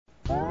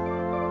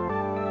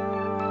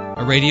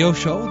a radio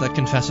show that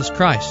confesses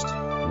Christ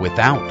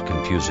without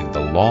confusing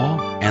the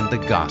law and the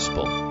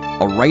gospel.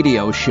 A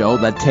radio show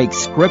that takes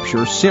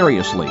Scripture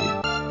seriously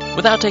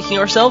without taking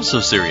ourselves so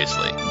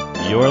seriously.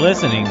 You're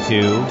listening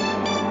to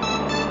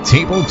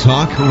Table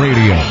Talk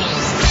Radio.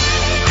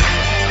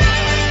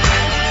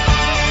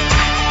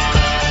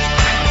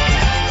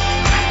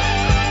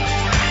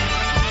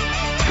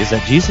 Is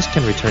that Jesus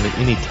can return at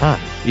any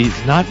time.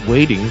 He's not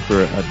waiting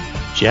for a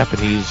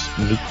Japanese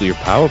nuclear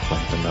power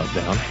plant to melt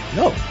down.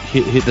 No,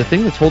 the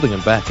thing that's holding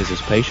him back is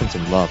his patience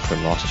and love for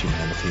lost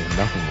humanity and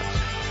nothing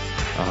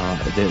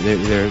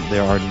else.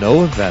 There are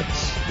no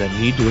events that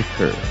need to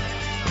occur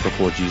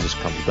before Jesus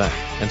comes back.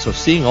 And so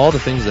seeing all the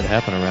things that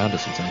happen around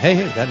us and saying,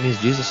 hey, that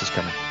means Jesus is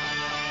coming.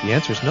 The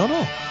answer is no,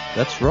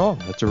 that's wrong.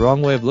 That's a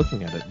wrong way of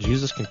looking at it.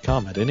 Jesus can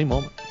come at any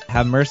moment.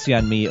 Have mercy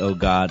on me, O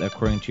God,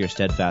 according to your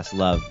steadfast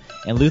love.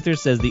 And Luther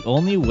says the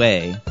only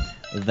way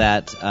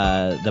that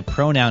the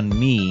pronoun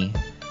me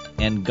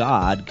and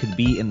God could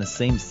be in the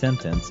same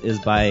sentence is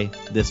by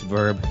this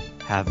verb,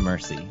 have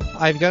mercy.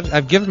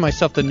 I've given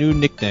myself the new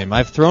nickname.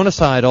 I've thrown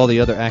aside all the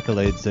other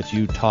accolades that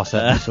you toss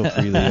at me so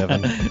freely,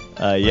 Evan.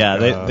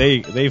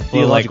 They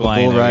feel like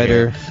wine. Bull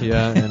rider.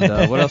 Yeah,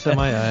 and what else am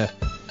I?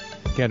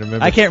 Can't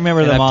remember. I can't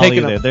remember them all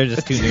either. They're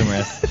just too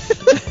numerous.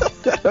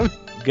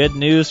 Good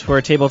news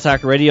for Table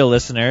Talk Radio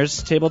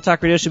listeners. Table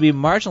Talk Radio should be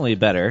marginally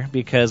better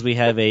because we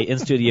have a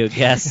in-studio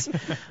guest,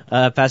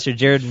 Pastor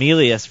Jared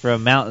Melius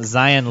from Mount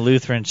Zion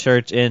Lutheran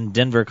Church in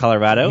Denver,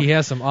 Colorado. He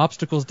has some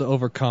obstacles to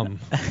overcome.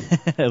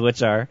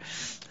 Which are?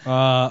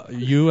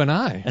 You and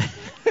I.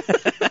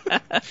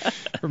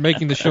 For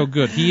making the show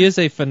good. He is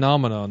a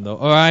phenomenon,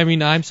 though.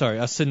 I'm sorry,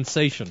 a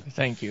sensation.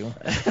 Thank you.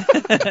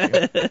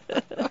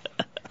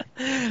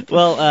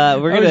 Well,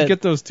 we're going to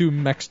get those two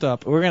mixed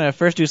up. We're going to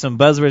first do some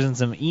buzzwords and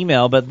some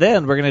email, but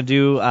then we're going to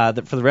do,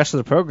 for the rest of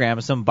the program,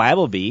 some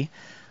Bible Bee,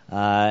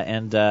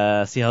 and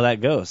see how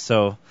that goes.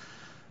 So,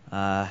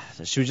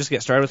 should we just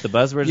get started with the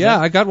buzzwords? Yeah,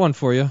 then? I got one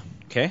for you.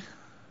 Okay.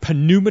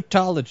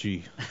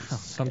 Pneumatology.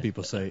 Some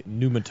people say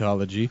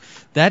pneumatology.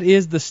 That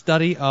is the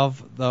study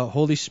of the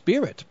Holy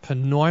Spirit.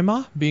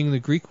 Pneuma being the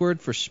Greek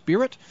word for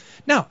spirit.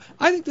 Now,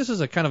 I think this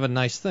is a kind of a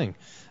nice thing,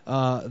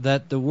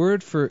 that the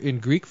word in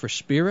Greek for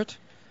spirit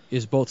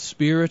is both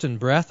spirit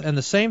and breath, and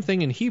the same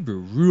thing in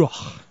Hebrew.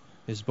 Ruach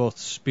is both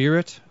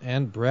spirit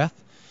and breath,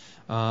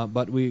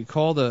 but we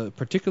call the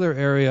particular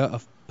area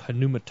of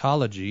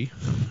pneumatology,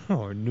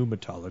 or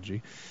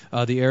pneumatology,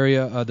 the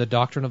area, the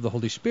doctrine of the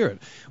Holy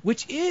Spirit,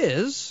 which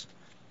is,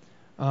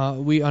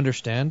 we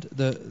understand,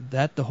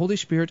 that the Holy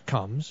Spirit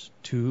comes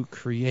to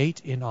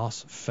create in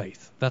us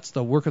faith. That's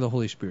the work of the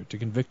Holy Spirit, to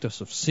convict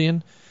us of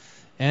sin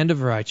and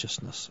of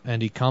righteousness,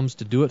 and He comes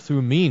to do it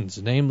through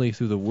means, namely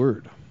through the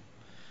Word.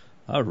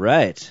 All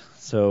right.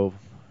 So,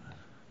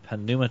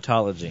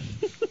 pneumatology.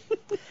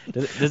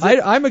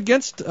 I'm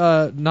against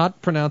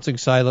not pronouncing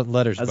silent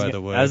letters, by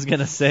the way. I was going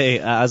to say,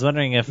 I was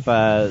wondering if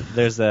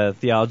there's a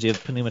theology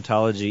of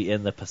pneumatology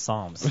in the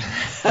Psalms.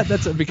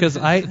 That's because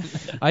I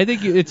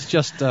think it's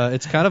just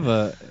it's kind of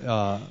a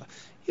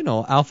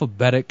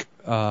alphabetic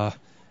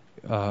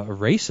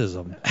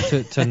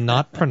racism to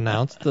not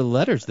pronounce the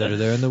letters that are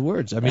there in the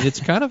words. I mean, it's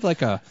kind of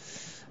like a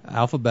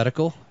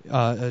alphabetical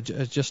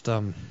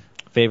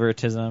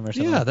favoritism or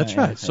something. Yeah, that's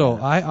right. So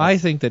I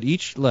think that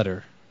each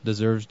letter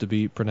deserves to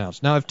be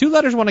pronounced. Now, if two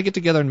letters want to get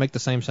together and make the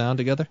same sound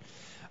together,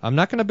 I'm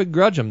not going to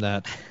begrudge them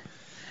that.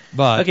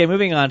 But okay,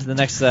 moving on to the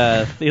next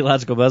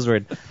theological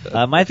buzzword.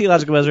 My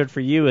theological buzzword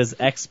for you is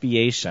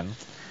expiation,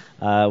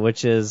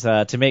 which is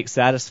to make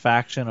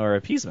satisfaction or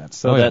appeasement.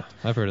 So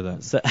I've heard of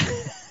that. So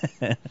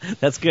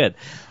that's good.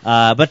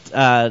 But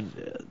the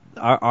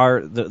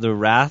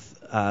wrath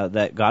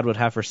that God would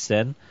have for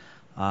sin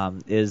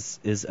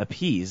is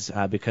appeased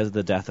because of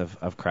the death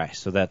of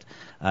Christ. So that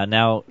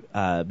now,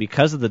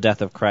 because of the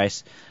death of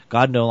Christ,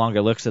 God no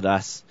longer looks at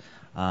us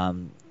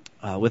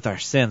with our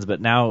sins,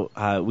 but now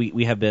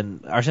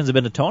our sins have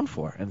been atoned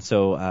for, and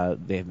so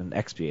they have been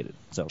expiated.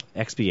 So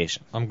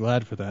expiation. I'm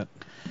glad for that.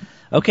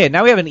 Okay,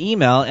 now we have an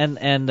email,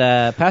 and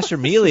Pastor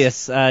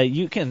Melius,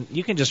 you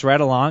can just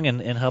ride along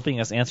in helping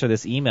us answer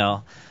this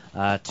email.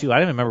 Too. I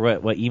don't even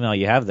remember what email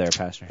you have there,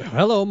 Pastor.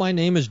 Hello, my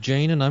name is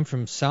Jane, and I'm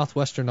from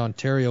southwestern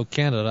Ontario,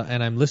 Canada,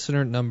 and I'm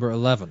listener number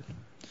 11.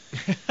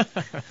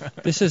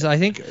 This is, I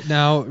think,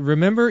 now,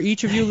 remember,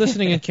 each of you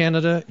listening in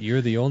Canada,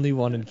 you're the only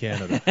one in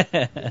Canada.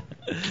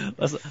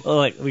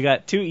 We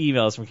got 2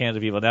 emails from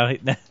Canada people. Now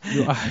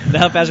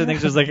Pastor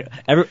thinks there's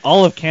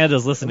all of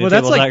Canada's listening to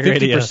Table Talk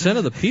Radio. Well, that's like 50%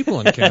 of the people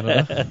in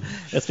Canada.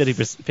 That's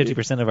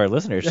 50% of our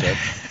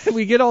listenership.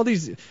 We get all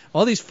these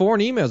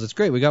foreign emails. It's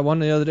great. We got one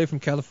the other day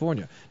from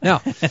California.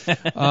 Now,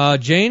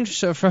 James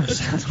from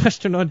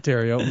southwestern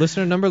Ontario,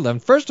 listener number 11.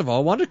 First of all,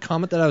 I wanted to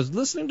comment that I was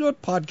listening to a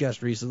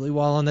podcast recently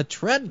while on the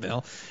treadmill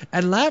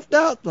and laughed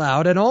out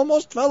loud and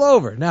almost fell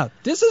over. Now,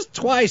 this is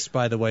twice,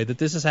 by the way, that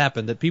this has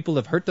happened, that people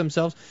have hurt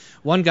themselves.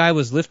 One guy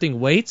was lifting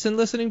weights and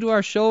listening to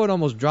our show and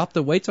almost dropped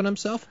the weights on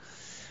himself.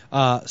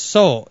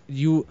 So,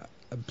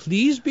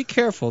 please be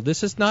careful.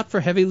 This is not for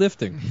heavy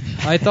lifting.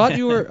 I thought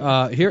you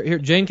were here.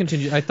 Jane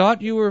continued. I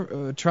thought you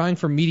were trying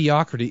for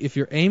mediocrity. If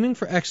you're aiming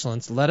for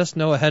excellence, let us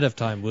know ahead of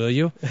time, will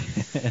you?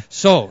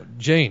 So,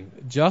 Jane,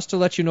 just to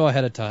let you know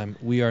ahead of time,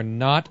 we are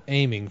not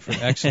aiming for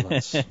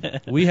excellence.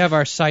 We have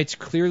our sights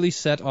clearly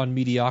set on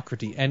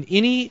mediocrity. And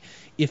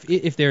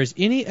if there is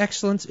any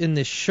excellence in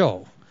this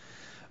show,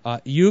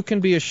 you can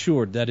be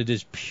assured that it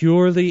is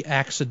purely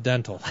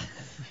accidental.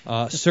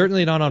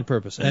 Certainly not on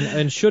purpose,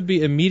 and should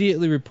be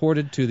immediately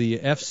reported to the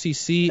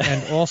FCC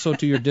and also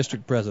to your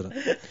district president.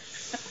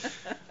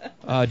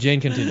 Jane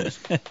continues.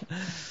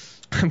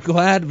 I'm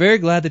very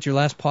glad that your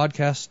last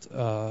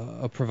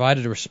podcast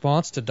provided a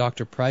response to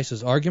Dr.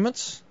 Price's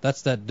arguments.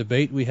 That's that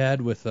debate we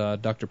had with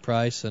Dr.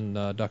 Price and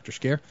Dr.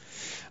 Scare.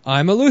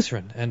 I'm a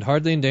Lutheran and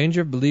hardly in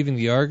danger of believing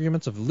the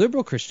arguments of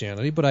liberal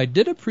Christianity, but I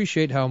did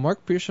appreciate how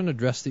Mark Pearson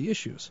addressed the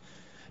issues.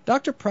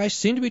 Dr. Price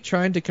seemed to be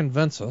trying to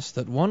convince us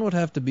that one would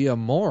have to be a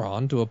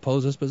moron to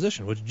oppose his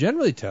position, which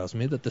generally tells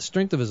me that the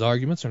strength of his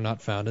arguments are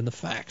not found in the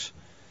facts.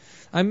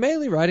 I'm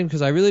mainly writing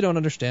because I really don't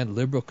understand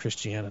liberal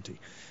Christianity.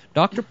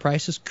 Dr.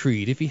 Price's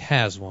creed, if he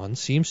has one,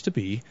 seems to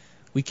be,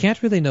 we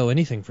can't really know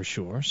anything for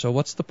sure, so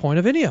what's the point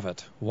of any of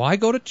it? Why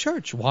go to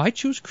church? Why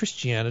choose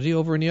Christianity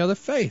over any other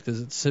faith? Is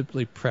it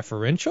simply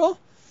preferential?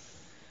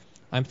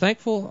 I'm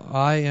thankful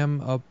I am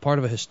a part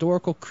of a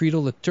historical,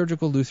 creedal,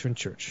 liturgical Lutheran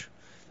church.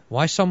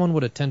 Why someone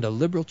would attend a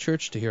liberal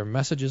church to hear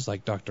messages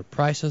like Dr.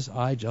 Price's,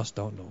 I just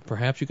don't know.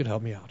 Perhaps you could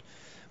help me out.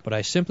 But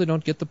I simply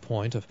don't get the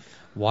point of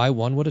why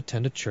one would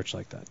attend a church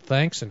like that.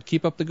 Thanks, and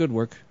keep up the good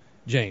work.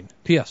 Jane.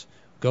 P.S.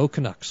 Go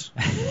Canucks.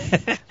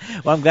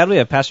 Well, I'm glad we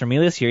have Pastor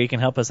Emilius here. He can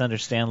help us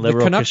understand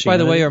liberal Canucks, Christianity.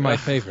 by the way, are my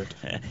favorite.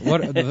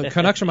 The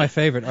Canucks are my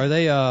favorite. Are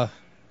they,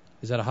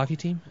 is that a hockey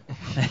team?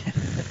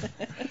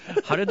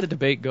 How did the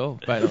debate go,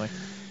 by the way?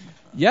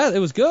 Yeah, it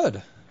was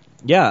good.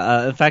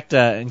 Yeah, in fact,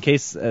 in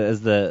case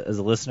as the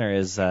listener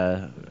is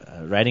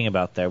writing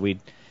about there, we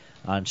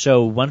on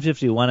show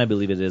 151, I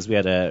believe it is, we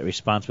had a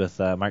response with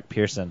Mark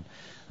Pearson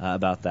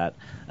about that.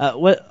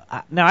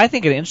 Now, I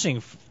think an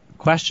interesting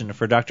question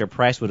for Dr.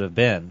 Price would have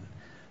been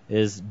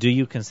is, do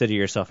you consider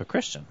yourself a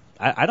Christian?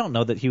 I don't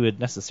know that he would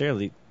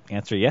necessarily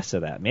answer yes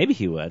to that. Maybe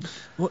he would.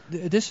 Well,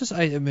 this is,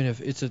 I mean,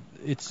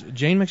 if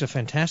Jane makes a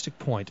fantastic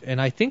point,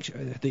 and I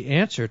think the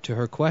answer to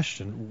her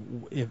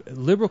question, if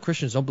liberal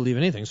Christians don't believe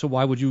anything, so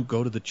why would you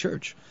go to the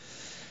church?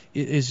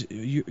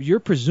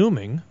 You're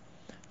presuming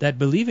that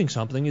believing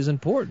something is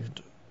important,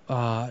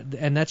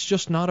 and that's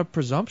just not a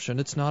presumption.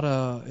 It's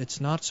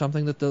not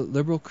something that the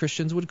liberal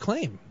Christians would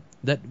claim,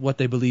 that what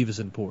they believe is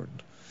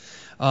important.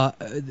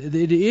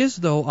 It is,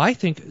 though, I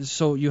think,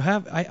 so you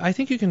have, I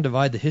think you can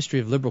divide the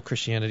history of liberal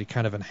Christianity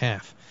kind of in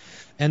half.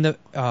 And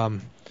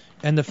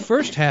the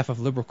first half of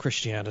liberal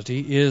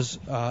Christianity is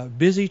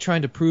busy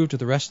trying to prove to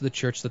the rest of the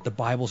church that the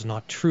Bible's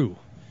not true.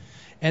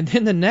 And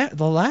then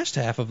the last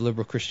half of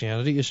liberal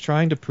Christianity is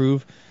trying to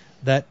prove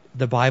that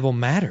the Bible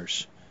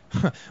matters,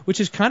 which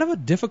is kind of a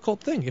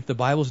difficult thing. If the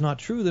Bible's not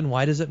true, then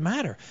why does it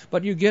matter?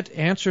 But you get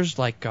answers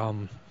like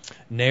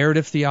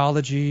narrative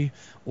theology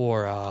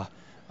or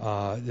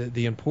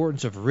the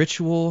importance of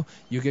ritual.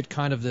 You get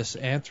kind of this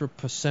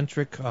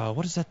anthropocentric,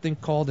 what is that thing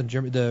called in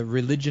German? The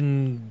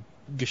religion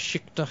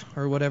Geschichte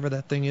or whatever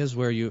that thing is,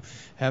 where you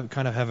have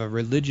a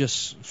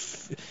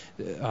religious,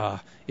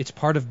 it's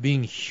part of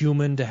being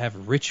human to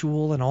have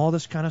ritual and all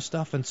this kind of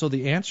stuff. And so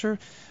the answer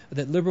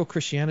that liberal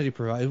Christianity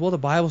provides, well, the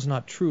Bible's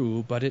not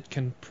true, but it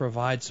can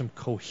provide some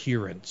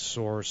coherence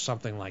or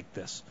something like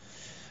this.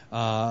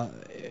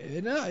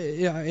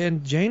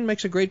 And Jane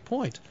makes a great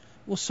point.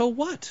 Well, so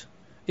what?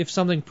 If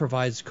something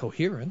provides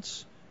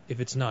coherence,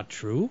 if it's not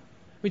true,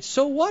 I mean,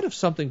 so what if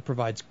something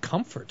provides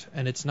comfort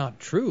and it's not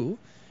true?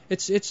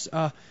 It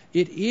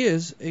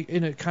is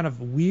in a kind of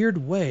weird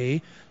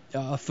way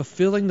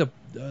fulfilling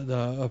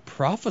the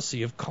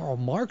prophecy of Karl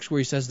Marx, where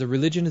he says the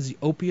religion is the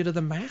opiate of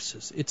the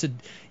masses.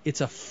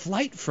 It's a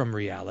flight from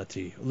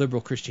reality.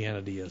 Liberal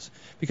Christianity is,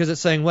 because it's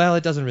saying, well,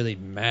 it doesn't really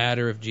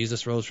matter if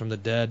Jesus rose from the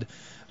dead.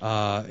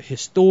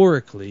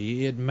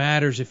 Historically, it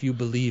matters if you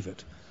believe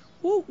it.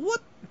 Well,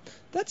 what?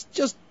 That's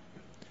just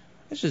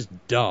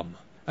dumb.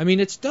 I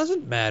mean, it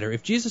doesn't matter.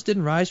 If Jesus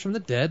didn't rise from the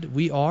dead,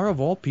 we are, of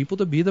all people,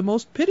 to be the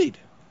most pitied.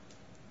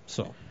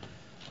 So.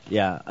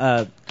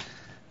 Yeah.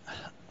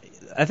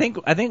 I think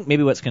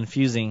maybe what's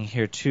confusing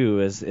here,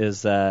 too,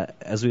 is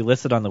as we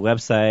listed on the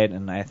website,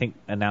 and I think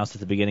announced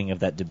at the beginning of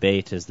that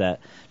debate, is that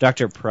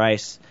Dr.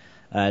 Price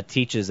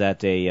teaches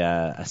at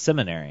a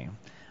seminary.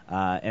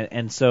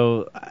 And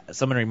so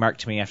someone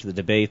remarked to me after the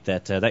debate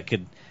that that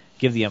could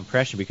give the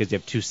impression, because you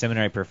have two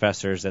seminary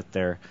professors, that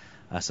they're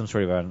some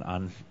sort of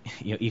on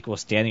equal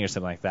standing or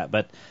something like that.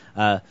 But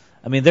I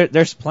mean,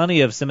 there's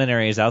plenty of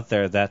seminaries out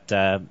there that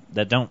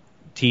don't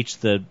teach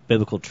the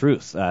biblical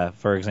truth.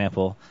 For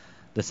example,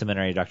 the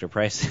seminary Dr.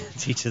 Price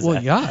teaches. Well,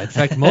 that. yeah. In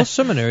fact, most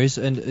seminaries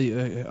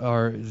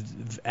are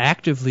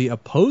actively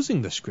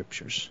opposing the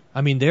Scriptures.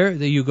 I mean,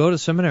 you go to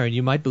seminary and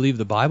you might believe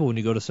the Bible when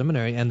you go to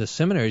seminary, and the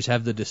seminaries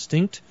have the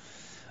distinct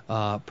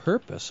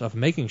purpose of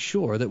making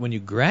sure that when you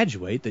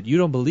graduate, that you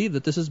don't believe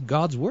that this is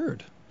God's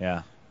Word.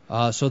 Yeah.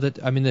 So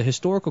that, I mean, the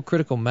historical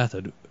critical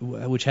method,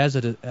 which has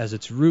it as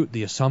its root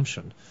the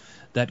assumption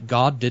that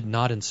God did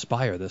not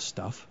inspire this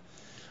stuff,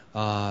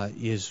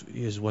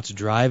 is what's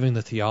driving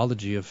the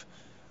theology of.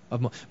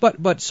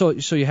 So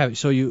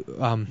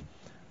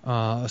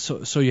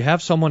you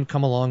have someone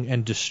come along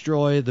and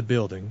destroy the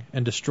building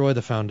and destroy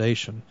the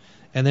foundation,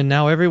 and then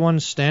now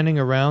everyone's standing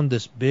around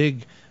this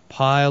big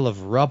pile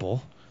of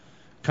rubble,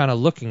 kind of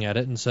looking at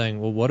it and saying,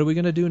 well, what are we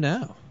going to do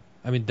now?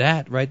 I mean,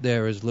 that right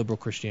there is liberal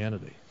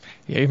Christianity.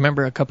 Yeah, you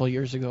remember a couple of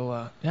years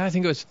ago? I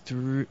think it's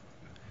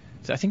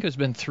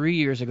been 3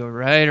 years ago,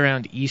 right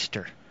around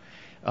Easter.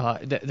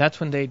 That's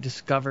when they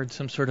discovered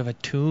some sort of a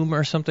tomb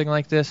or something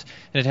like this,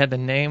 and it had the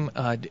name.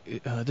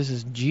 This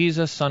is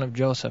Jesus, son of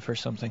Joseph, or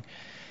something.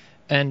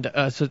 And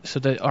so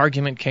the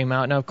argument came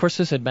out. Now, of course,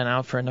 this had been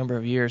out for a number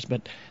of years,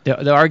 but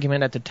the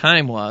argument at the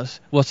time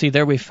was, well, see,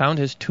 there we found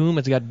his tomb.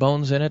 It's got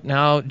bones in it.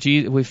 Now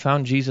we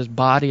found Jesus'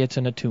 body. It's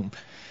in a tomb.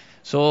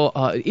 So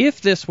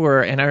if this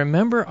were, and I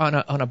remember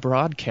on a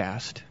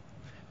broadcast,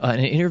 an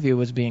interview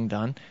was being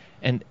done,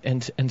 and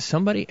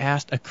somebody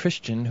asked a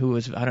Christian who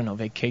was, I don't know,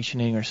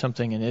 vacationing or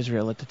something in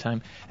Israel at the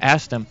time,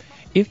 asked him,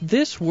 if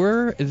this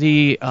were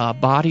the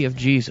body of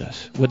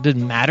Jesus, would it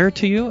matter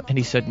to you? And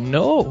he said,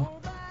 no,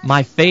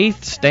 my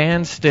faith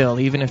stands still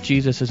even if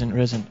Jesus isn't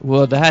risen.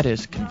 Well, that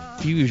is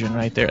confusion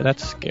right there.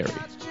 That's scary.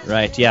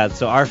 Right, yeah.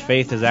 So our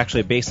faith is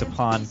actually based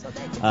upon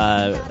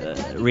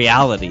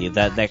reality,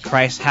 that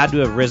Christ had to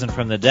have risen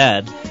from the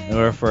dead in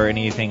order for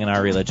anything in our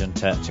religion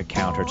to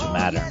count or to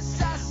matter.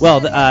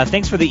 Well,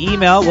 thanks for the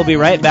email. We'll be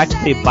right back to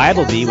the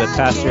Bible Bee with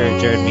Pastor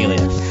Jared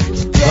Melius.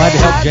 Glad to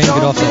help Jane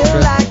get off that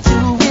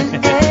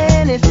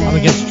trip. I'm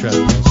against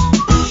treadmills.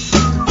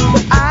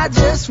 I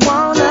just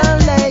want to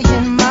lay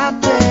in my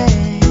bed.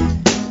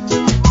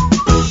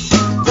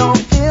 Don't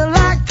feel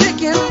like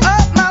picking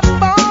up my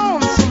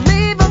phone, so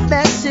leave a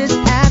message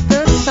at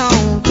the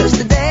tone. 'Cause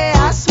today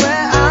I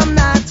swear I'm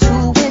not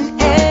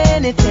doing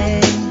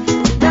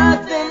anything,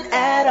 nothing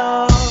at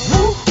all.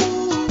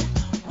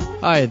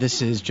 Hi,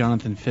 this is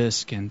Jonathan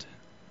Fisk, and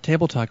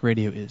Table Talk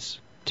Radio is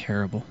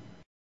terrible.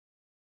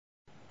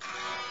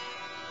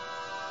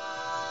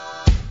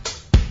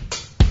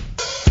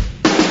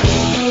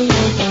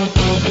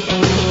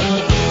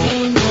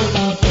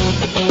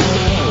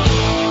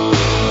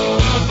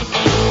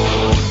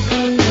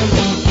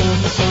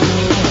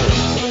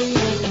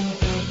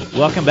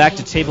 Welcome back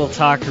to Table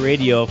Talk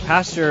Radio.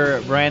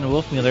 Pastor Brian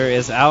Wolfmueller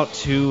is out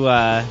to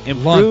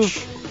improve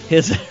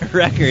his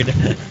record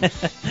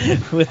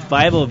with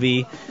Bible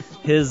Bee.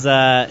 His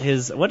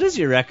what is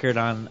your record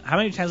on how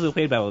many times have we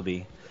played Bible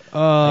Bee?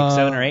 Like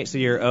 7 or 8. So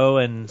you're 0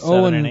 and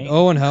 7 and 8.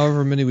 And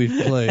however many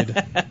we've played.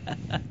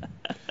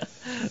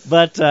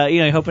 But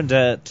you're hoping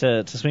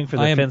to swing for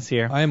the fence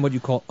here. I am what you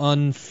call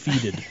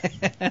unfeeded.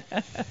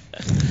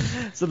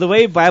 So the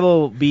way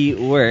Bible Bee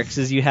works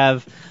is you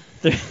have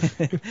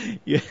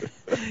you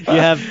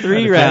have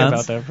 3 rounds.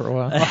 About that for a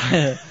while.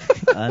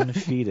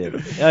 Unfeeded.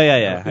 Oh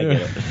yeah, I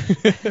get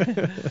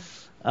it.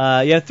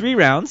 You have 3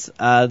 rounds.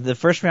 The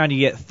first round you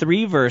get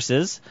 3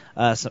 verses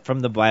from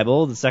the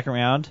Bible. The second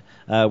round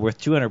worth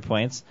 200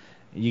 points.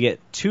 You get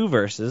 2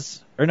 verses,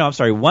 or no, I'm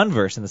sorry, 1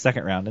 verse in the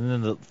second round, and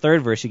then the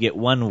third verse you get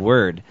 1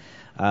 word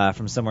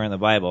from somewhere in the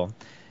Bible.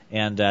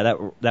 And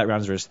that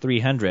round's worth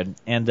 300.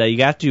 And you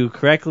got to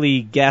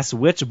correctly guess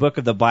which book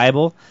of the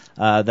Bible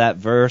that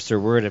verse or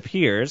word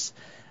appears,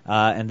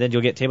 and then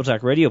you'll get Table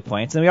Talk Radio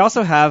points. And we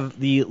also have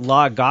the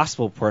Law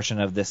Gospel portion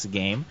of this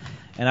game.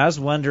 And I was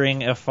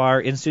wondering if our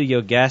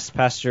in-studio guest,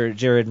 Pastor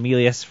Jared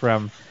Melius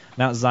from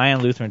Mount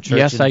Zion Lutheran Church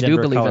yes, in Denver, I do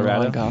believe Colorado.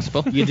 in Law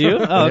Gospel. You do?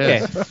 Oh, okay.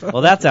 Yes.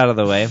 Well, that's out of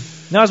the way.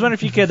 Now, I was wondering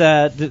if you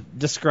could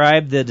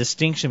describe the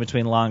distinction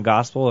between Law and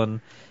Gospel,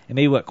 and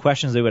maybe what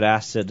questions they would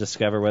ask to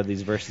discover whether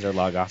these verses are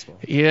Law Gospel.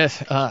 Yes,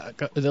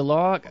 the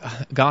Law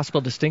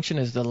Gospel distinction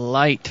is the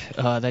light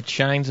that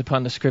shines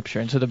upon the Scripture.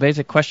 And so the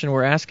basic question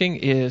we're asking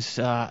is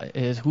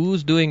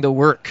who's doing the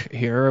work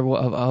here,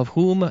 of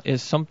whom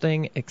is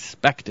something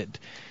expected?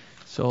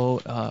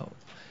 So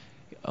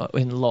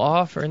in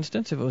law, for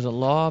instance, if it was a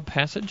law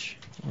passage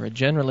or a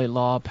generally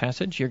law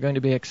passage, you're going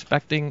to be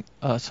expecting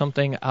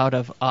something out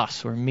of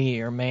us or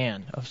me or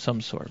man of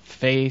some sort,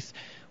 faith,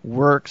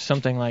 work,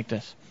 something like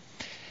this.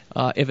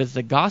 If it's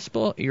the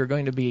gospel, you're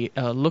going to be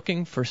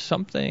looking for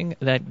something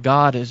that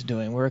God is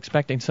doing. We're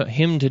expecting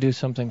Him to do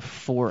something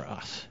for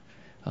us,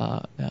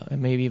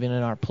 maybe even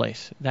in our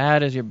place.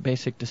 That is your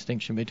basic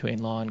distinction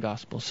between law and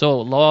gospel.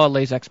 So law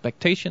lays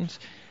expectations.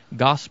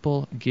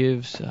 Gospel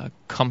gives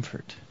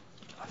comfort.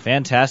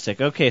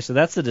 Fantastic. Okay, so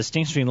that's the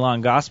distinction between law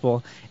and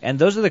gospel. And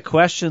those are the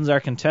questions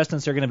our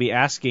contestants are going to be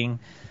asking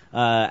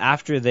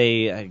after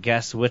they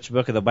guess which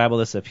book of the Bible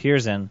this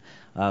appears in,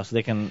 so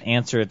they can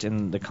answer it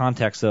in the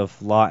context of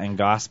law and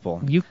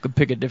gospel. You could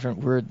pick a different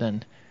word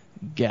than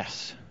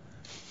guess.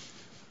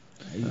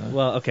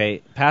 Well,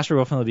 okay, Pastor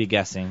Wolfman will be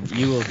guessing.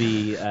 You will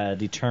be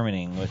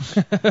determining which.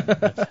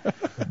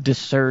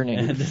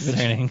 Discerning.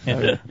 Discerning.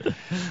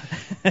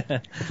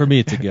 For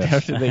me, it's a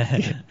guess.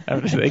 I How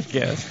do they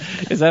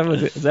guess? Is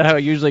that how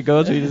it usually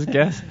goes? You just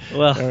guess?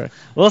 Well, All right.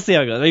 we'll see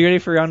how it goes. Are you ready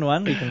for round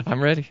one?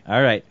 I'm ready.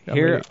 All right. I'm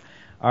Here ready.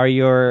 are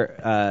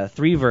your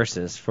 3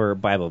 verses for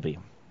Bible Bee.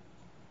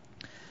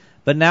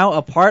 But now,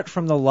 apart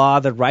from the law,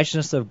 the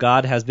righteousness of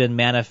God has been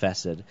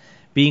manifested,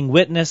 being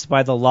witnessed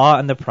by the law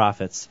and the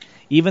prophets,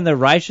 even the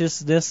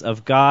righteousness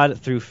of God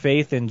through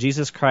faith in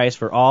Jesus Christ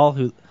for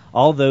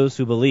all those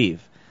who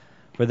believe.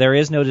 For there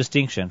is no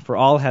distinction, for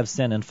all have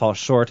sinned and fall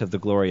short of the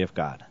glory of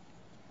God.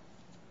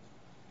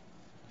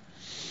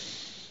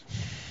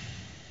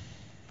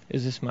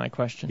 Is this my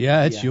question?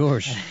 Yeah, it's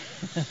yours.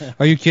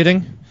 Are you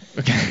kidding?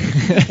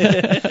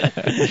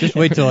 Just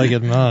wait till I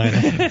get mine.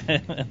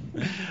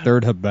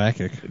 3rd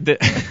Habakkuk.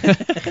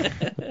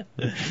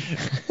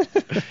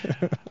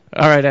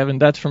 All right, Evan,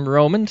 that's from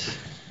Romans.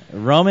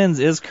 Romans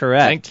is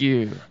correct. Thank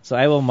you. So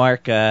I will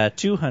mark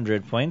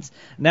 200 points.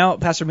 Now,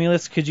 Pastor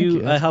Mealis, could you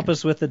help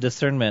us with the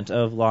discernment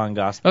of law and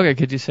gospel? Okay,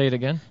 could you say it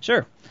again?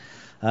 Sure.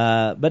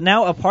 But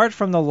now, apart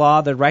from the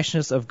law, the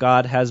righteousness of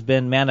God has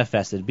been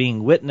manifested,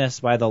 being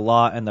witnessed by the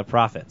law and the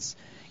prophets,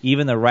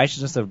 even the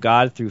righteousness of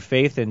God through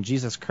faith in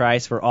Jesus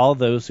Christ for all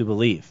those who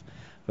believe.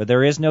 For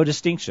there is no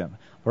distinction,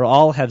 for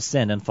all have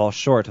sinned and fall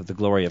short of the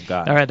glory of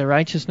God. All right, the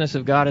righteousness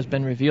of God has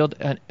been revealed,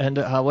 and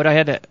what I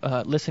had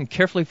to listen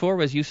carefully for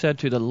was you said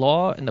to the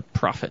law and the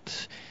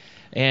prophets.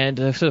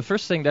 And so the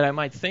first thing that I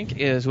might think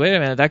is, wait a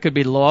minute, that could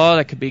be law,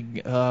 that could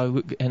be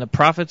and the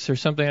prophets or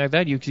something like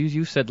that.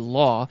 You said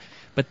law,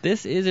 but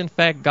this is in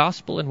fact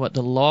gospel, and what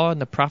the law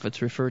and the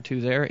prophets refer to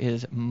there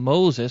is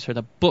Moses, or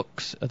the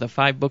books, the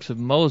 5 books of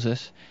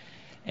Moses,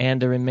 and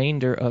the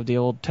remainder of the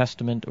Old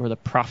Testament, or the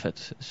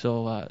prophets.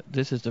 So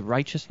this is the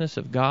righteousness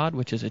of God,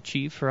 which is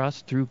achieved for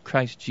us through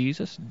Christ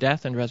Jesus,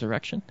 death and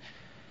resurrection,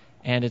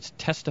 and it's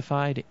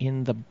testified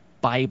in the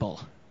Bible.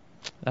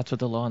 That's what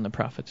the law and the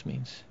prophets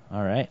means.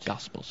 All right.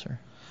 Gospel, sir.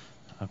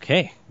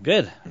 Okay,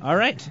 good. All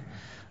right.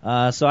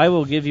 So I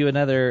will give you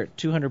another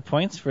 200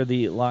 points for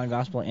the law and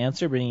gospel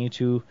answer, bringing you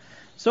to,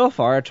 so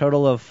far, a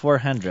total of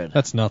 400.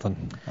 That's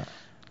nothing.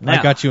 Now,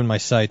 I got you in my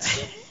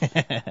sights.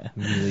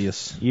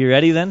 Milius. You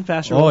ready then,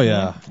 Pastor? Oh, Wolfman?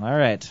 yeah. All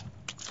right.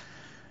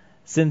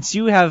 Since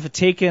you have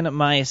taken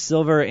my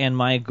silver and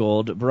my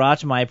gold,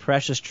 brought my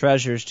precious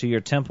treasures to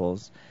your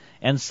temples,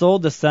 and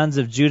sold the sons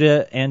of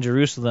Judah and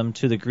Jerusalem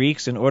to the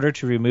Greeks in order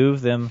to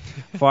remove them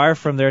far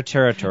from their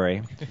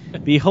territory,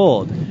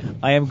 behold,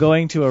 I am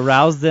going to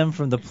arouse them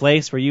from the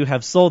place where you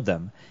have sold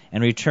them,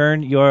 and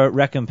return your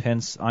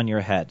recompense on your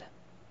head.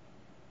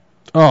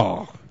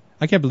 Oh,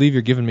 I can't believe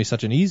you're giving me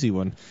such an easy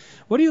one.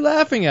 What are you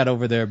laughing at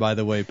over there, by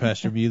the way,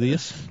 Pastor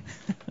Milius?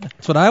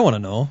 That's what I want to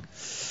know.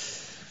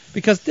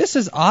 Because this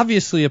is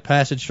obviously a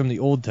passage from the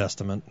Old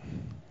Testament.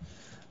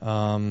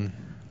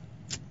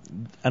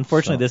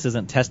 Unfortunately, this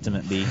isn't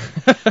Testament B.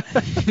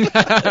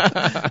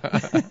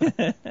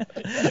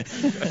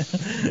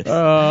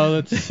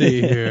 Let's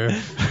see here.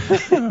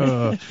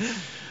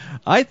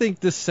 I think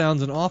this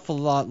sounds an awful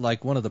lot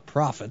like one of the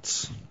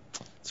prophets.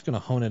 It's going to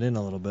hone it in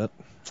a little bit.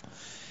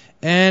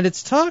 And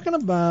it's talking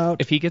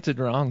about... If he gets it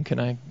wrong, can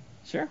I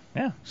Sure,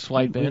 yeah.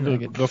 swipe in?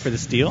 And Go for the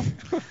steal.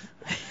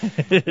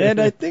 And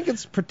I think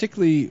it's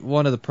particularly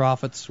one of the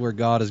prophets where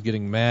God is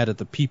getting mad at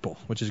the people,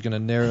 which is going to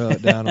narrow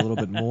it down a little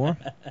bit more.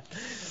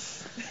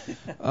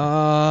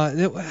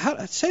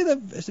 Say the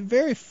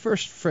very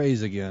first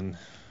phrase again,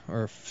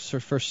 or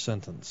first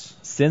sentence.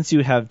 Since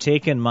you have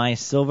taken my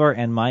silver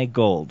and my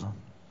gold.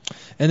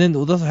 And then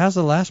how's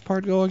the last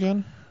part go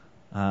again?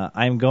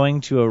 I'm going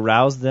to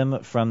arouse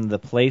them from the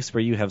place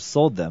where you have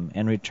sold them,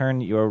 and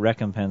return your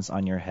recompense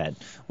on your head.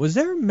 Was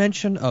there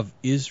mention of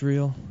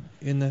Israel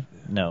in that?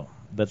 No,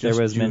 but Just there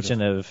was Judah.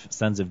 mention of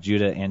sons of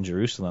Judah and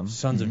Jerusalem.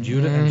 Sons of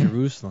Judah and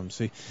Jerusalem.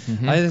 See,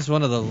 I think it's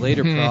one of the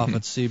later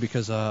prophets. See,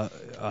 because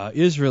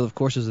Israel, of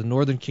course, is the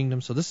northern kingdom,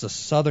 so this is a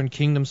southern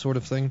kingdom sort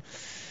of thing.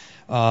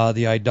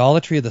 The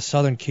idolatry of the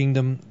southern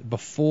kingdom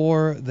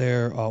before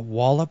they're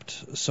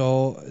walloped.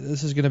 So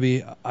this is going to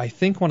be, I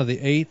think, one of the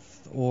 8th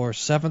or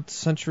 7th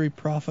century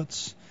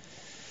prophets,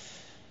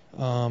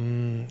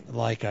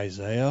 like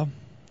Isaiah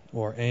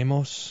or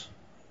Amos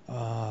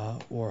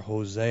or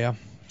Hosea.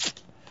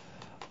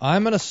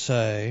 I'm going to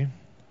say,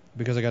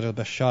 because I got the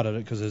best shot at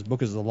it, because his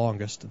book is the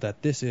longest,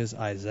 that this is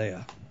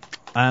Isaiah.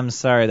 I'm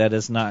sorry, that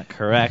is not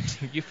correct.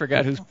 You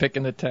forgot who's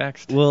picking the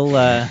text. We'll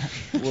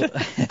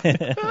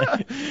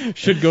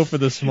Should go for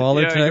the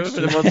smaller Yeah, text.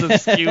 go for the most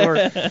obscure.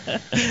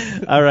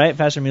 All right,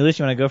 Pastor Mulish,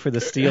 you want to go for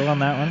the steal on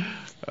that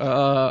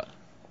one?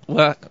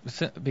 Well,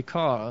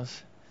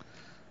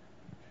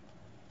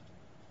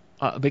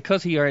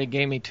 because he already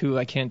gave me 2,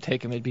 I can't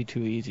take him. It'd be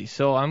too easy.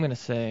 So I'm going to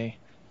say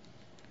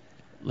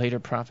later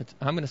prophets.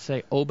 I'm going to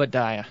say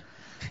Obadiah.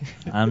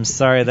 I'm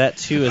sorry, that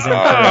too is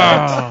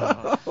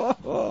incorrect.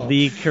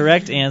 The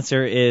correct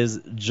answer is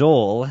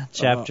Joel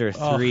chapter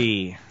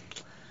 3.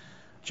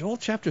 Joel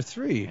chapter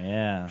 3.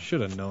 Yeah. Should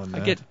have known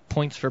that. I get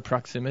points for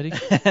proximity.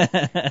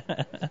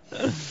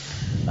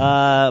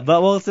 But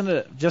we'll listen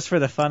to, just for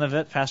the fun of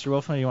it, Pastor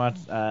Wolfman, you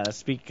want to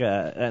speak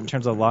in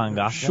terms of law and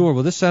gospel? Sure.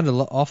 Well, this sounded an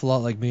awful lot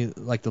like me,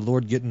 like the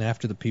Lord getting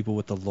after the people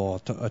with the law,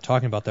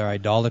 talking about their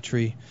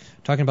idolatry,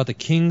 talking about the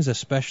kings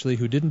especially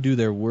who didn't do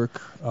their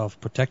work of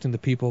protecting the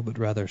people, but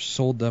rather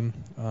sold them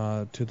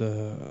to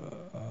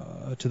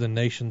the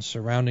nations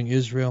surrounding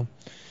Israel.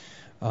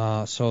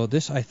 So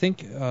this, I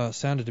think,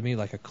 sounded to me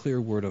like a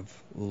clear word of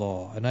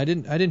law, and I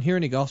didn't hear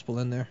any gospel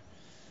in there.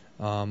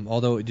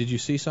 Although, did you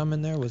see some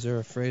in there? Was there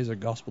a phrase, a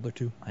gospel or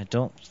two? I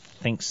don't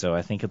think so.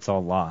 I think it's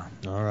all law.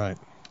 All right.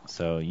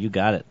 So you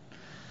got it.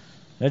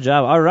 Good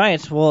job. All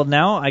right. Well,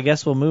 now I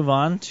guess we'll move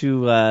on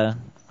to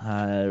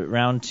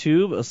round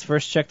 2. But let's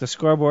first check the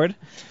scoreboard.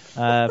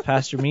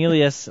 Pastor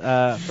Melius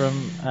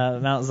from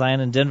Mount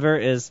Zion in Denver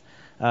is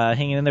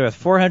hanging in there with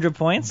 400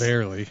 points.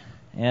 Barely.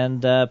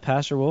 And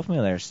Pastor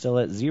Wolfmuller is still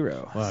at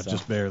 0. Wow,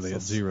 just barely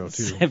at 0,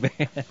 too.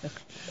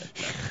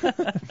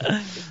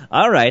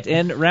 All right.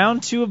 In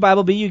round 2 of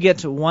Bible B, you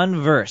get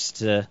 1 verse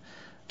to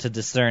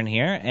discern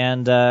here.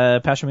 And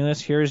Pastor Melius,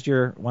 here's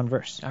your 1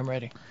 verse. I'm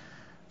ready.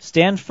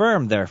 Stand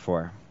firm,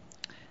 therefore,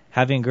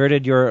 having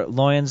girded your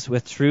loins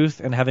with truth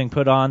and having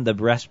put on the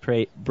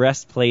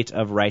breastplate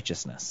of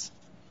righteousness.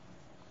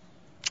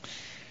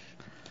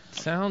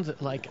 Sounds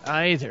like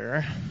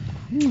either.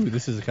 Ooh,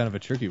 this is kind of a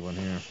tricky one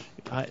here.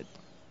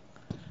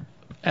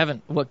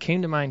 Evan, what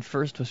came to mind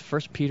first was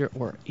 1 Peter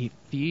or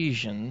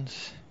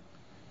Ephesians.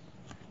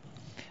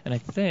 And I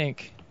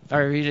think... All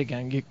right, read it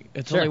again.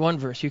 It's only 1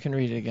 verse. You can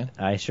read it again.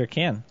 I sure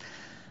can.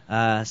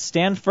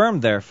 Stand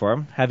firm,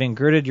 therefore, having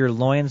girded your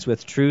loins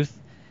with truth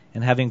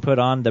and having put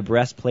on the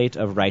breastplate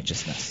of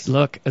righteousness.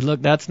 Look,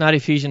 that's not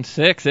Ephesians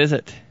 6, is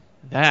it?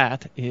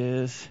 That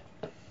is...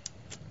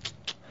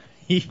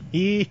 I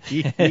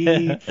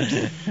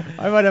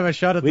might have a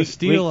shot at the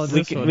steal on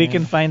this one. We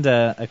can find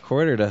a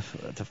quarter to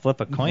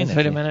flip a coin.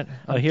 Wait a minute.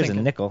 Oh, here's a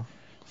nickel.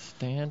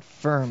 Stand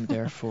firm,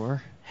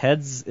 therefore.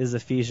 Heads is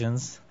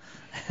Ephesians.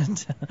 And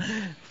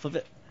flip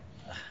it.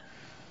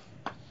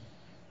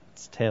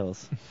 It's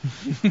tails.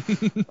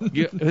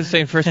 You was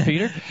saying 1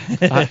 Peter?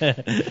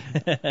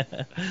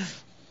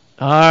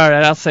 All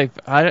right, I'll say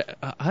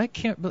I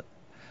can't.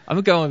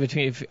 I'm going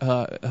between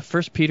 1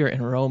 Peter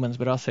and Romans,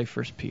 but I'll say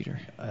 1 Peter.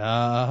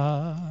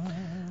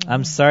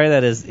 I'm sorry,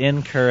 that is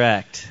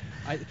incorrect.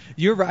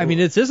 You're right. I mean,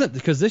 it isn't,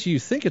 because this you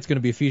think it's going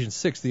to be Ephesians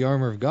 6, the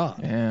armor of God.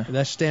 Yeah.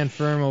 That stand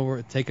firm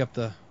over, take up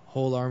the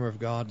whole armor of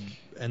God,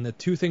 and the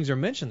 2 things are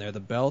mentioned there: the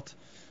belt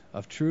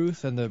of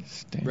truth and the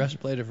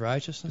breastplate of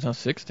righteousness. No,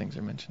 6 things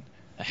are mentioned: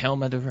 a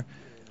helmet of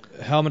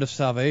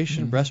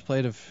salvation,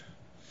 breastplate of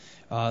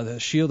the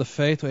shield of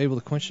faith, able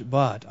to quench it.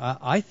 But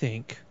I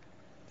think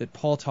that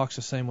Paul talks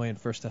the same way in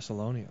 1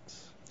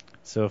 Thessalonians.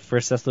 So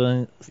 1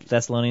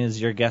 Thessalonians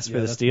is your guess for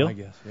the steal? That's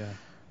my guess, yeah.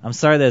 I'm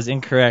sorry, that is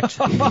incorrect.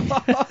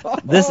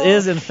 This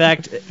is, in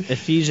fact,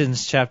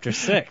 Ephesians chapter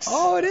 6.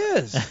 Oh, it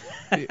is.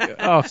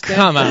 Oh,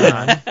 come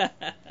on.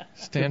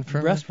 Stand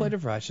firm. Breastplate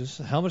of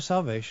righteousness, helmet of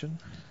salvation,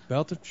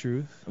 belt of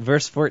truth.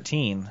 Verse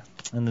 14,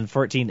 and then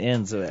 14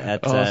 ends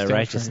at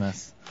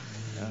righteousness.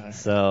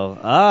 So,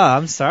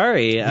 I'm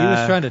sorry. He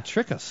was trying to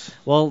trick us.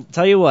 Well,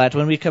 tell you what,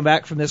 when we come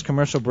back from this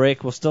commercial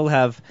break, we'll still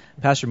have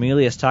Pastor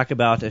Melius talk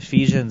about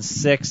Ephesians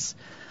 6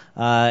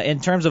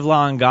 in terms of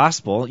law and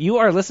gospel. You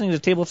are listening to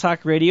Table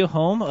Talk Radio,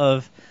 home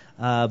of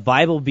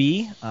Bible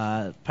B.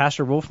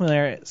 Pastor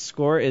Wolfman's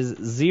score is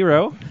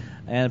 0,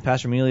 and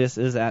Pastor Melius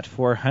is at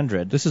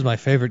 400. This is my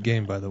favorite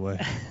game, by the way.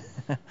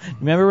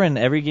 Remember when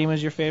every game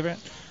was your favorite?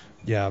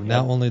 Yeah,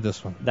 now only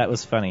this one. That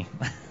was funny.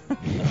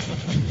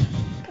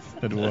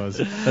 It was.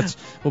 That's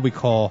what we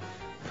call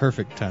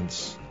perfect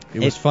tense.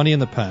 It was funny in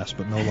the past,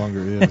 but no longer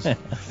is.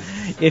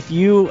 If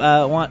you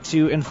want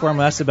to inform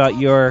us about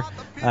your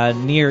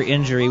near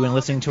injury when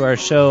listening to our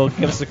show,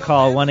 give us a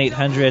call,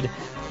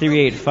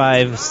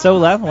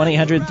 1-800-385-SOLA,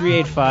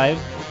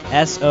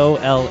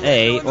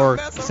 1-800-385-SOLA, or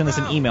send us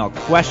an email,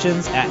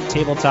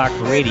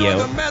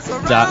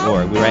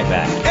 questions@tabletalkradio.org. We'll be right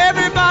back.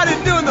 Everybody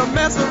doing the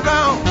mess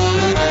around.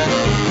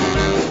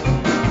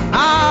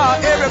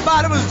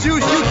 Everybody was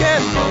juice, you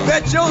can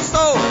bet your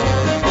soul.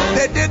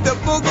 They did the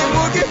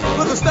boogie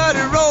for the study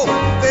roll.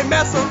 They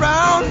mess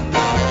around.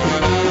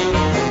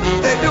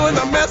 They're doing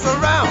the mess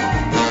around.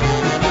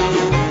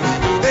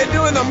 They're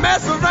doing the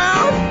mess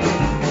around.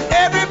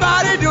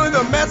 Everybody doing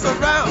the mess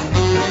around.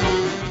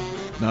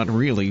 Not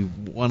really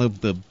one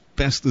of the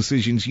best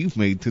decisions you've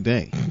made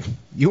today.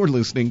 You're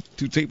listening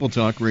to Table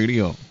Talk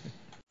Radio.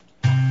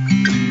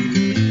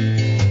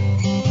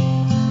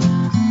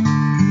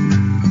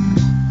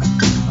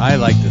 I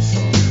like this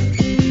song. Do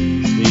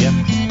you?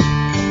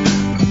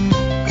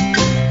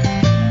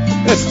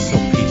 This is so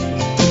peaceful.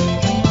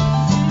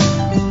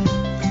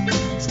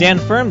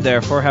 Stand firm,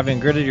 therefore, having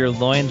girded your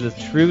loins with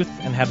truth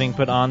and having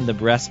put on the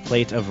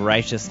breastplate of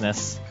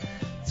righteousness.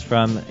 It's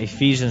from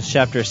Ephesians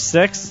chapter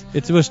 6.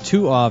 It was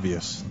too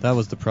obvious. That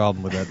was the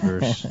problem with that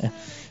verse.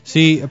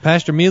 See,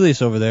 Pastor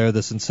Melius over there,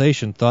 the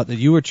sensation, thought that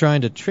you were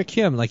trying to trick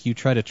him like you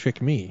try to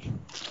trick me.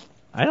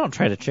 I don't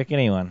try to trick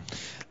anyone.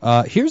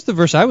 Here's the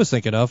verse I was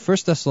thinking of, 1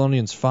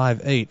 Thessalonians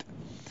 5:8.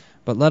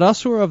 But let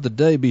us who are of the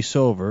day be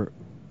sober.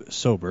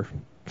 What?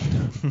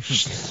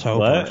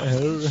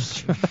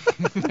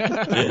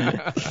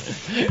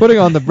 Putting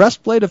on the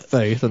breastplate of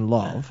faith and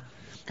love,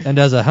 and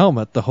as a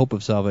helmet, the hope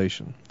of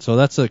salvation. So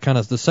that's a kind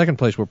of the second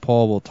place where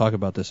Paul will talk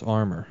about this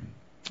armor,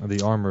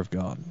 the armor of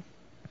God.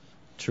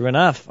 True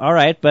enough. All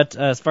right, but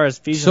as far as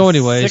Ephesians so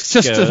anyways,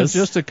 6 goes,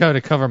 just to kind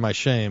of cover my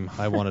shame,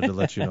 I wanted to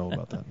let you know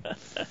about that.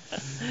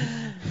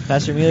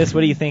 Pastor Emilius,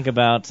 what do you think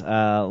about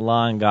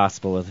law and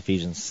gospel with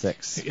Ephesians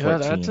 6:14? Yeah,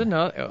 that's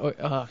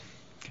another.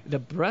 The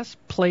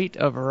breastplate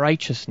of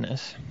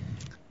righteousness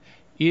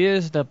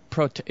is the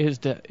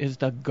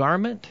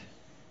garment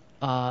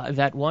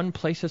that one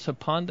places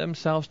upon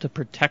themselves to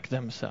protect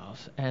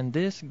themselves, and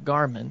this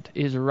garment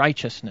is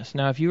righteousness.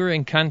 Now, if you were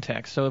in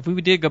context, so if we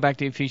did go back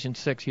to Ephesians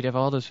 6, you'd have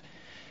all those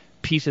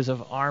pieces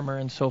of armor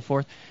and so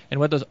forth,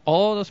 and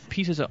all those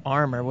pieces of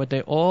armor, what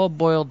they all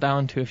boil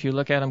down to, if you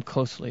look at them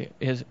closely,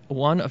 is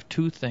one of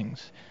two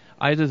things: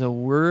 either the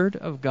Word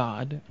of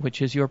God,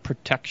 which is your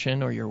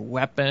protection or your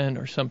weapon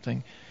or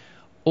something,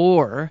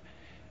 or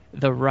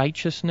the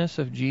righteousness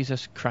of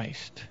Jesus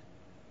Christ.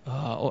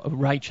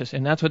 Righteous,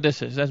 and that's what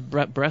this is. That's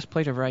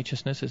breastplate of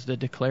righteousness is the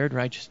declared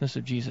righteousness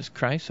of Jesus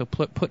Christ. So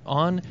put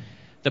on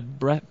the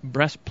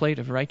breastplate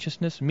of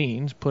righteousness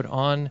means put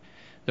on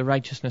the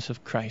righteousness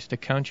of Christ, to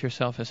count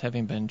yourself as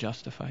having been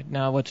justified.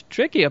 Now, what's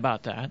tricky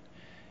about that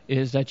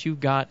is that you've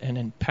got an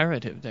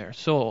imperative there.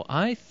 So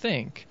I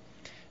think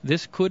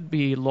this could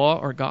be law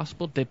or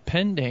gospel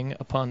depending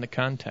upon the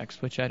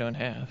context, which I don't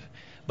have.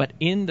 But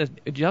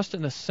just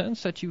in the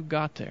sense that you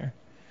got there,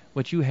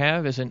 what you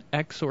have is an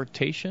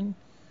exhortation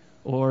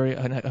or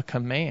a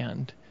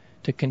command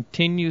to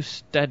continue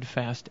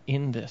steadfast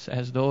in this,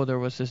 as though there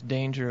was this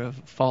danger of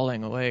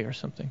falling away or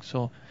something.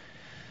 So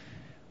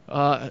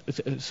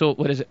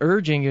what is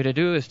urging you to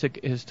do is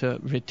to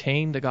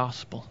retain the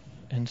gospel.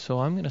 And so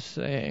I'm going to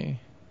say,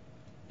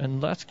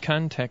 unless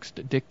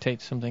context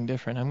dictates something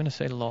different, I'm going to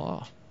say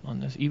law on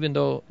this, even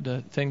though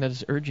the thing that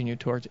is urging you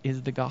towards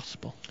is the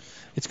gospel.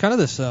 It's kind of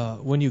this,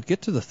 when you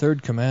get to the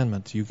third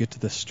commandment, you get to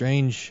this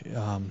strange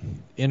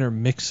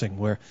intermixing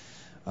where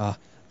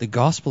the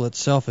gospel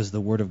itself is the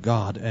word of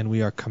God, and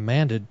we are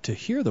commanded to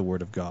hear the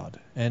word of God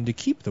and to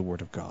keep the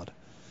word of God.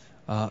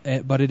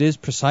 But it is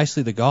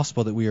precisely the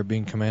gospel that we are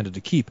being commanded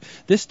to keep.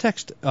 This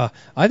text,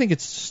 I think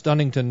it's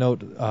stunning to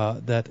note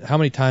that how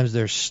many times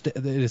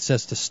it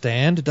says to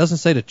stand. It doesn't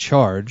say to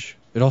charge.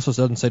 It also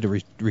doesn't say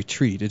to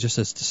retreat. It just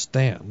says to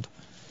stand.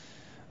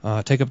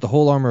 Take up the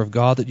whole armor of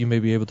God that you may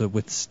be able to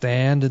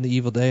withstand in the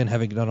evil day, and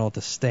having done all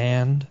to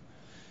stand.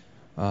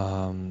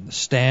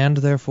 Stand,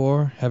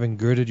 therefore, having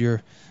girded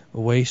your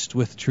waist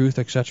with truth,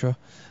 etc.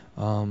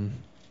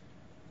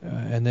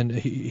 And then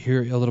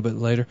here a little bit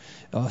later,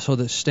 so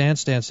that stand.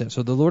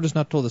 So the Lord has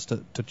not told us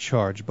to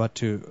charge, but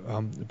to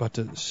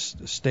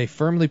stay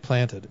firmly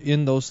planted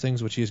in those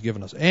things which He has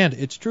given us. And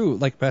it's true,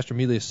 like Pastor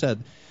Emilius,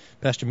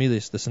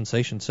 the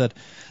sensation said,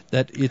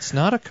 that it's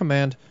not a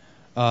command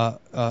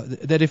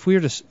that if we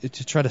are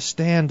to try to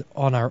stand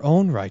on our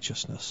own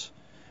righteousness.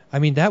 I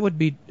mean, that would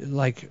be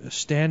like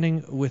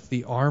standing with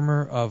the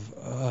armor of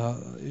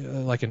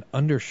like an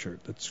undershirt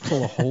that's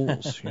full of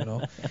holes,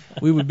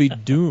 We would be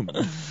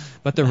doomed.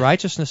 But the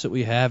righteousness that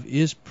we have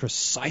is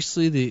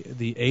precisely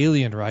the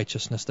alien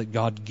righteousness that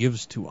God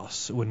gives to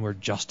us when we're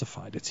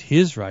justified. It's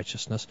His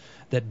righteousness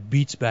that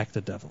beats back the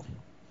devil.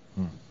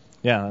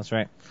 Yeah, that's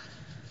right.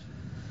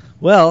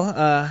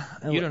 Well,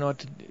 you don't know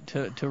what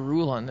to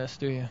rule on this,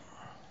 do you?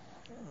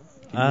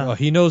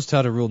 He knows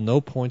how to rule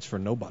no points for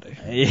nobody.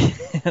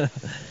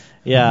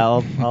 Yeah,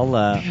 I'll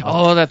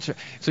oh, that's right.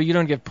 So you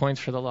don't get points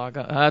for the law.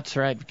 That's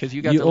right, because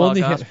you got the law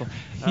gospel.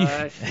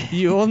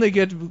 You only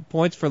get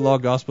points for law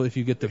gospel if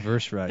you get the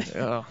verse right.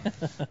 Oh.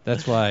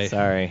 That's why.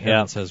 Sorry.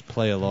 It says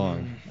play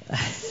along.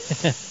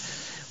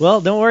 Well,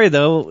 don't worry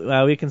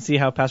though. We can see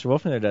how Pastor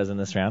Wolfner does in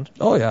this round.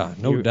 Oh yeah,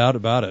 no doubt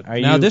about it.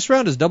 Now this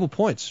round is double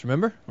points.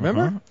 Remember?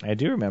 I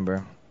do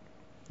remember.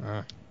 All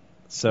right.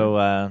 So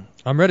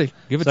I'm ready.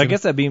 Give it to me. I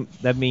guess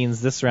that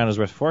means this round is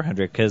worth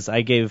 400 because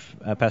I gave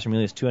Pastor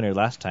Emilius 200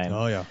 last time.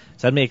 Oh yeah.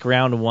 So I'd make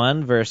round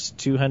 1 verse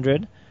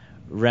 200,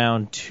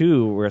 round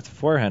 2 worth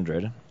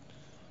 400,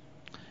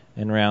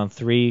 and round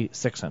 3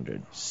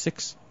 600.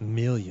 6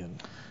 million.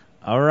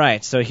 All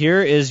right. So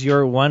here is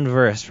your one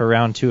verse for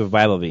round 2 of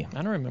Bible Bee.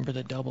 I don't remember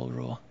the double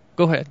rule.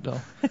 Go ahead, though.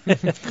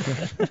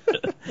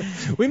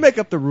 We make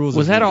up the rules.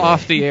 Was that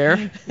off the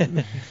air?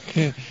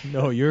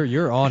 No,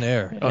 you're on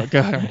air. Oh,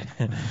 God.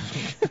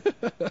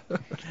 All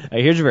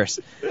right, here's your verse.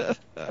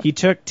 He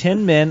took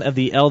 10 men of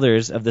the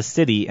elders of the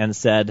city and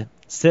said,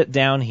 "Sit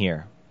down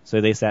here." So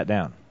they sat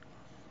down.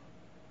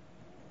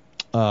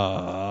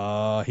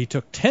 He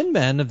took 10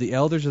 men of the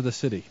elders of the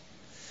city.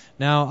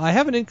 Now, I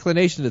have an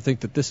inclination to think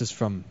that this is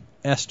from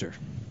Esther.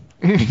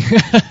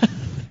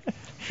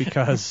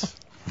 Because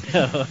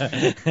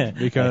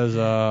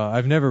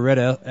I've never read,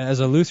 as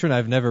a Lutheran,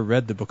 I've never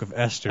read the book of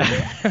Esther.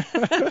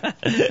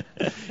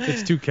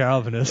 It's too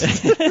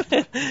Calvinist.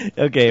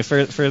 Okay,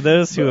 for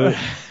those who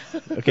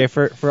Okay,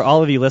 for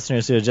all of you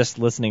listeners who are just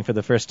listening for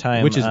the first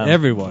time, Which is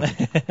everyone,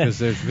 because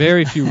there's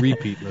very few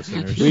repeat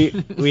listeners.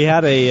 we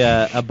had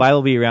a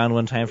Bible Bee around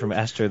one time from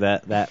Esther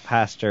that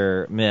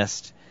pastor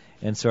missed,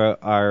 and so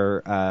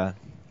our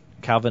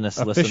Calvinist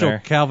official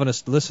listener,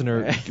 Calvinist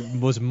listener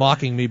was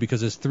mocking me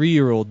because his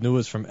 3-year-old knew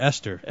us from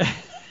Esther.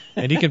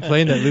 And he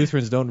complained that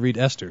Lutherans don't read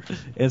Esther.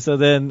 And so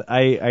then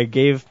I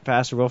gave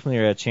Pastor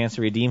Wolfmuller a chance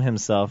to redeem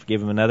himself,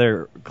 gave him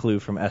another clue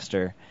from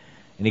Esther,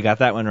 and he got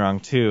that one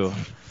wrong too.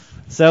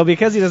 So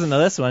because he doesn't know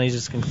this one, he's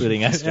just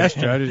concluding Esther.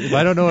 Esther. I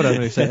don't know what I'm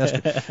going to say,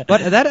 Esther.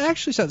 But that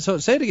actually sounds... So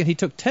say it again. He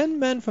took 10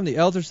 men from the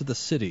elders of the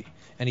city,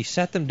 and he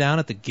sat them down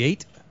at the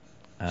gate?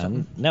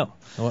 No.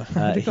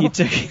 He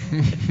took...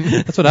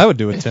 That's what I would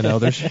do with 10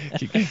 elders.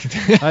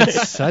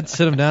 I'd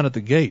sit them down at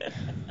the gate.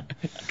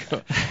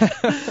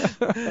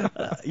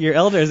 Your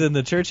elders in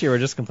the church here were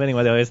just complaining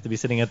why they always have to be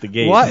sitting at the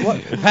gate.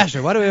 What?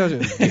 Pastor, why do we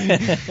always...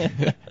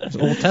 It's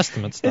Old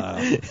Testament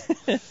style.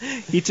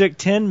 He took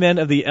 10 men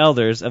of the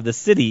elders of the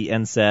city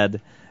and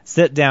said,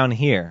 "Sit down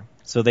here."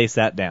 So they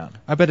sat down.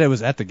 I bet it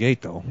was at the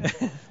gate, though.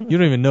 You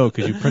don't even know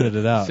because you printed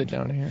it out. Sit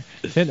down here.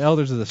 10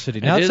 elders of the city.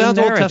 Now, it sounds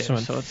Old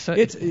Testament. So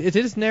it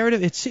is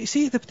narrative. It's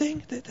see the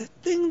thing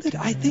that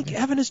I think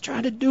Evan is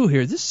trying to do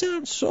here. This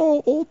sounds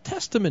so Old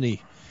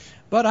Testament-y.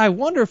 But I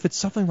wonder if it's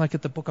something like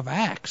at the book of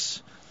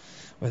Acts,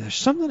 where there's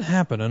something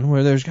happening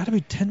where there's got to be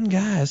 10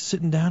 guys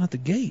sitting down at the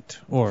gate,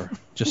 or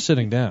just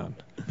sitting down.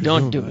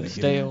 Don't do it.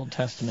 Stay Old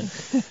Testament.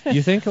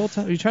 You think Old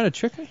Testament? Are you trying to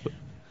trick me?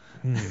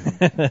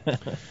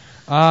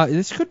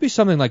 This could be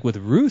something like with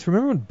Ruth.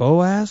 Remember when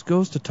Boaz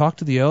goes to talk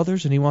to the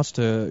elders and he wants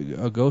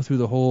to go through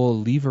the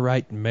whole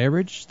Levirate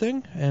marriage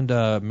thing and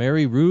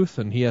marry Ruth,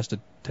 and he has to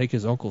take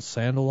his uncle's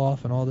sandal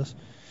off and all this?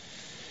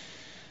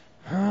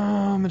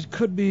 It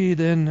could be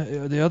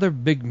then the other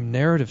big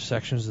narrative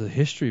sections of the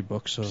history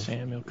books of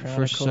Samuel,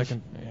 Chronicles,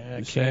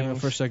 Samuel,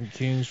 1st, 2nd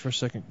Kings,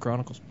 1st, 2nd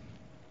Chronicles.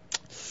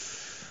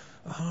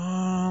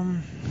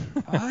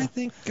 I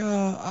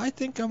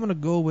think I'm gonna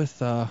go with.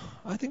 Go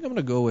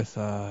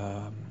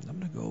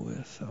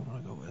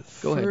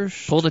ahead.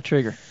 Pull the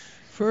trigger.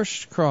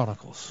 1st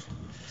Chronicles.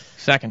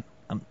 2nd.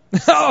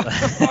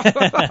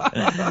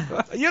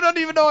 You don't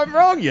even know I'm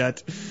wrong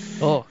yet.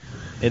 Oh,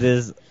 it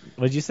is.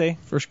 What did you say?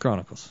 1st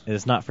Chronicles. It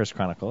is not 1st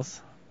Chronicles.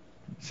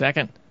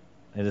 2nd.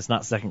 It is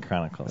not 2nd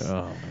Chronicles.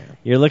 Oh man.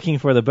 You're looking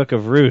for the book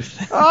of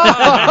Ruth. It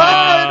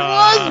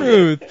was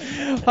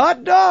Ruth.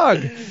 Hot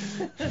dog.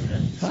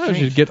 I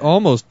should get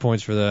almost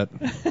points for that.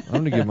 I'm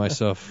gonna give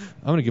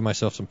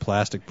myself some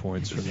plastic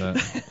points for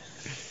that.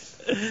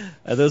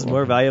 Are those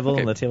more valuable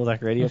than the Table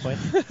Talk Radio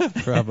points?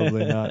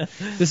 Probably not.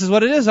 This is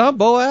what it is, huh?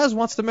 Boaz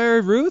wants to marry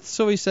Ruth,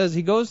 so he says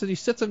he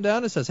sits him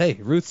down and says, "Hey,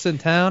 Ruth's in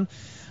town.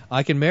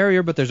 I can marry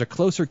her, but there's a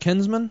closer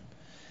kinsman."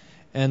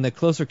 And the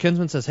closer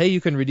kinsman says, "Hey, you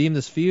can redeem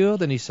this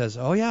field." And he says,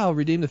 "Oh yeah, I'll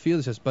redeem the field."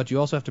 He says, "But you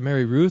also have to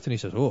marry Ruth." And he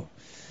says, "Oh,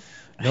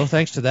 no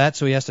thanks to that."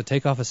 So he has to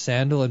take off his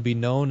sandal and be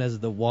known as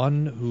the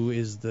one who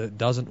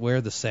doesn't wear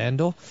the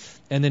sandal.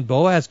 And then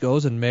Boaz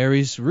goes and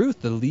marries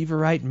Ruth, the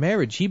Levirate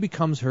marriage. He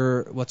becomes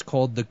her what's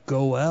called the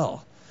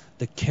Goel,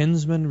 the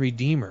kinsman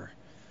redeemer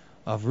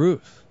of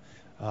Ruth.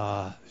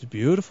 It's a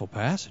beautiful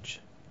passage.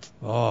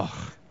 Oh,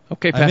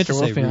 okay, Pastor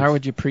Wolfing, how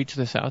would you preach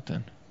this out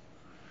then?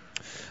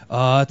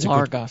 It's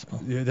our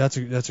gospel. Yeah, that's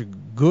a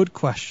good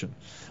question.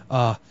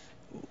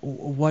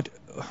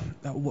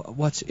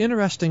 What's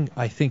interesting,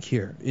 I think,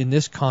 here in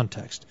this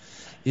context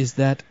is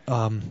that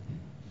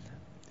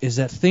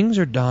things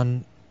are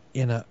done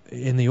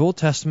in the Old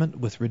Testament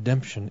with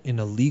redemption in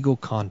a legal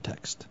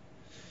context.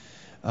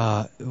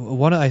 I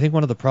think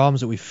one of the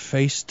problems that we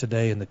face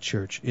today in the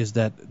church is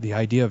that the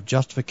idea of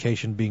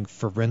justification being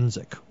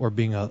forensic or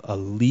being a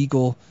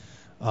legal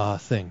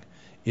thing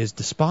is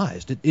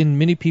despised. In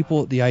many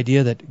people, the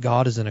idea that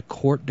God is in a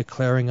court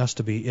declaring us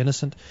to be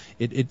innocent,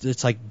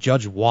 it's like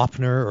Judge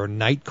Wapner or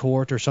Night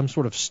Court or some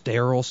sort of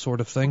sterile sort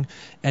of thing,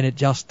 and it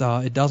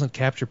doesn't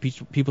capture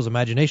people's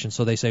imagination.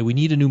 So they say we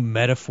need a new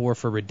metaphor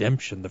for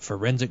redemption. The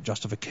forensic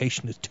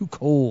justification is too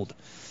cold.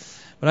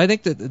 But I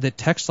think that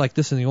texts like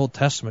this in the Old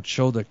Testament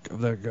show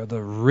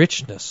the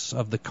richness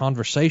of the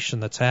conversation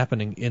that's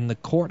happening in the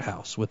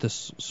courthouse with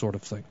this sort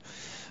of thing.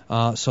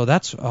 So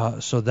that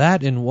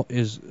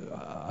is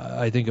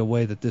I think a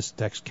way that this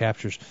text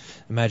captures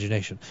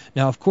imagination.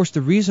 Now, of course,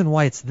 the reason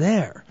why it's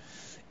there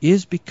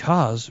is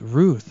because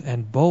Ruth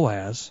and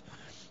Boaz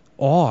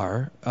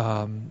are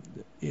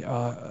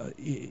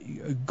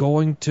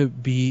going to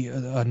be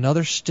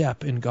another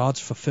step in God's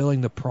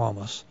fulfilling the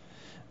promise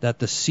that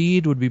the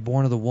seed would be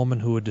born of the woman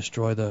who would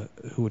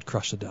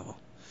crush the devil.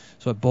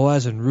 So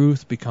Boaz and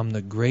Ruth become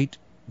the great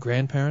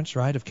grandparents,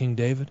 right, of King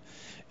David.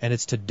 And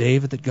it's to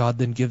David that God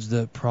then gives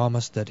the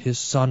promise that his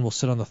son will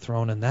sit on the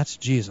throne, and that's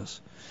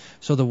Jesus.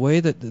 So the way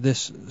that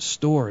this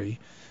story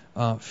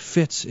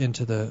fits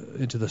into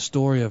the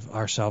story of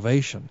our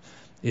salvation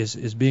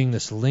is being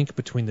this link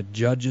between the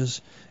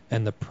judges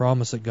and the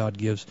promise that God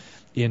gives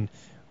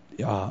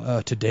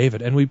to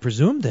David. And we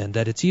presume then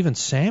that it's even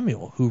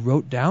Samuel who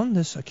wrote down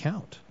this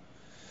account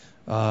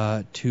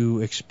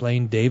to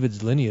explain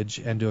David's lineage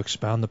and to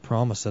expound the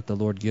promise that the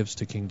Lord gives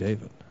to King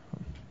David.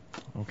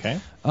 Okay.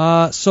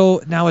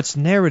 So now it's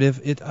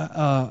narrative.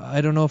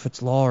 I don't know if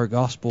it's law or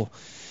gospel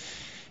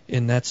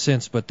in that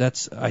sense, but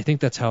I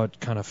think that's how it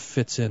kind of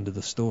fits into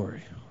the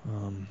story.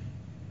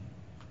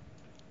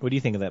 What do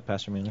you think of that,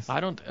 Pastor Munoz? I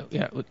don't.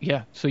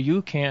 Yeah. So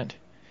you can't.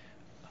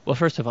 Well,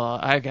 first of all,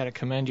 I got to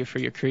commend you for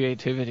your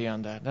creativity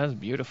on that. That's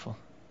beautiful.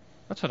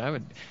 That's what I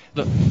would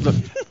look.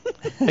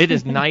 It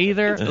is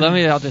neither.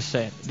 I'll just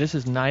say it. This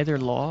is neither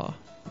law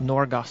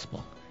nor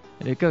gospel.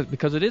 And it goes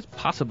because it is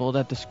possible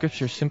that the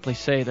scriptures simply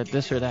say that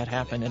this or that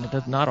happened, and it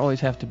does not always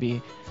have to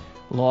be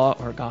law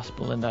or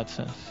gospel in that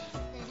sense.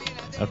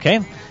 Okay.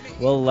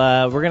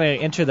 Well, we're going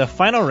to enter the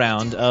final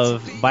round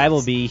of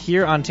Bible Bee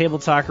here on Table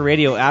Talk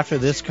Radio after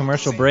this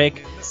commercial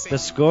break. The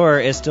score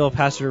is still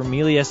Pastor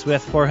Milius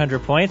with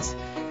 400 points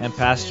and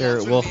Pastor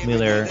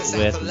Wolfmueller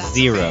with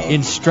 0.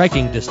 In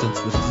striking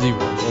distance with 0.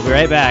 We'll be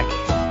right back.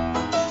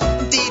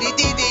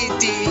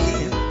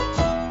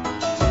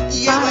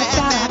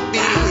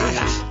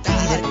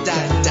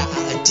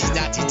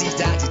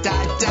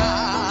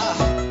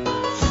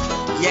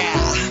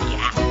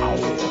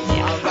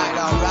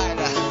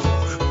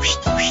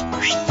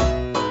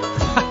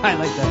 I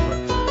like that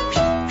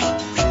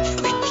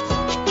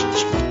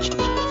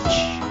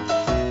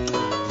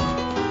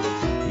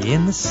part.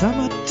 In the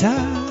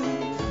summertime.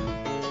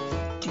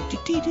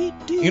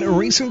 In a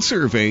recent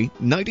survey,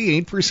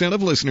 98%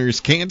 of listeners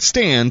can't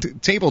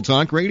stand Table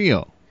Talk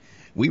Radio.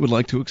 We would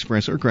like to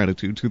express our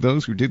gratitude to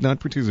those who did not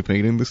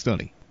participate in the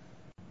study.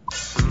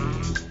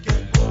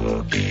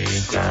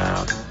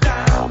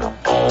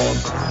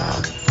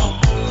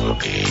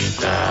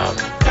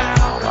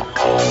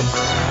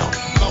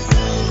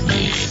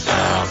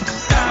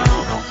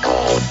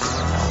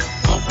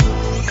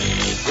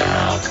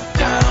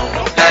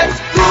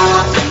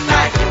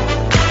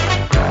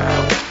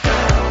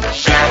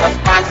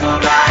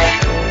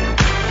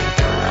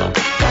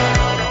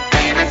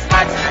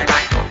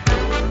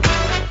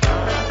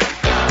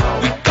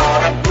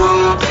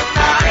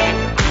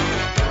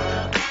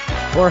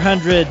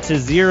 to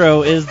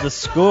 0 is the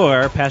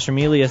score. Pastor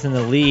Milius in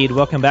the lead.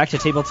 Welcome back to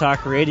Table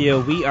Talk Radio.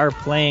 We are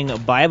playing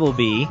Bible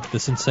Bee. The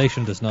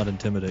sensation does not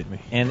intimidate me.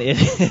 And it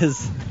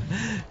is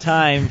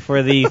time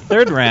for the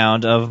third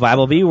round of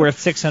Bible Bee worth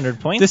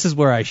 600 points. This is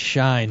where I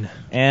shine.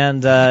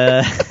 And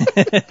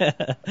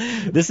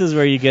this is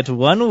where you get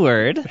one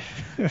word.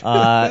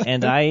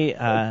 And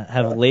I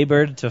have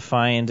labored to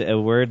find a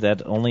word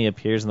that only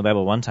appears in the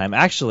Bible one time.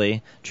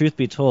 Actually, truth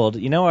be told,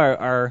 you know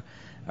our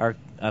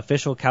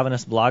official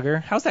Calvinist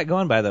blogger? How's that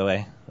going, by the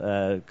way?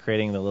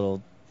 Creating the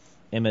little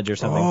image or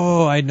something.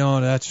 Oh, I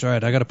know. That's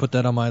right. I got to put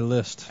that on my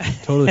list.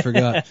 Totally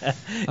forgot. I'm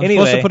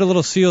Anyway. supposed to put a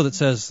little seal that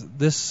says,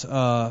 this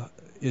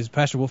is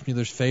Pastor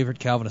Wolfmueller's favorite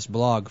Calvinist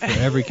blog for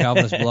every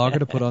Calvinist blogger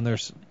to put on their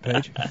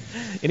page.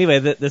 Anyway,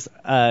 this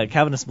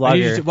Calvinist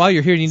blogger... While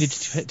you're here, you need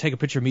to take a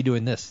picture of me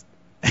doing this.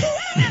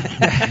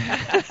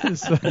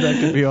 So that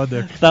could be on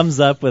there. Thumbs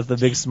up with a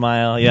big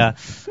smile, yeah.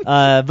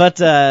 But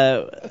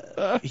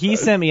he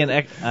sent me an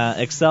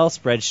Excel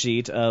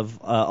spreadsheet of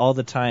all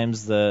the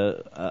times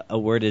a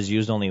word is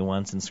used only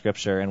once in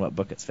Scripture and what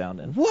book it's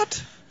found in.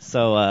 What?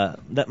 So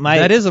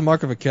that is a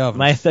mark of a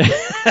Calvinist.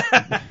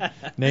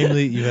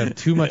 Namely, you have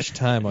too much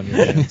time on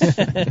your hands.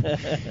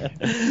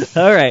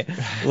 All right.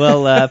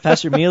 Well,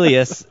 Pastor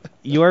Milius,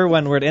 your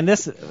one word, and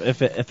this,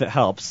 if it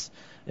helps,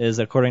 is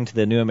according to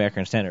the New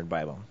American Standard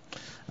Bible.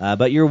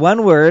 But your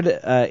one word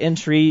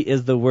entry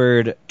is the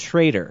word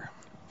traitor.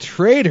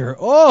 Traitor?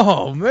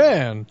 Oh,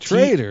 man.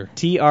 Traitor.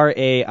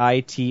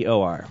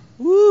 Traitor.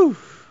 Woo.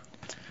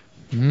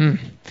 He's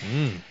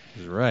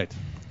right.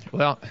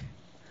 Well,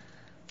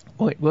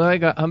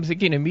 I'm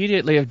thinking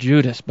immediately of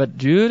Judas, but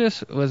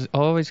Judas was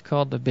always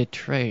called the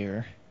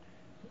betrayer,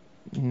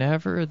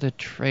 never the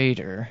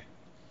traitor.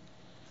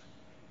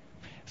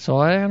 So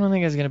I don't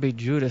think it's going to be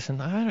Judas, and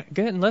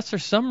unless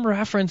there's some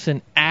reference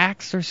in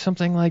Acts or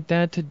something like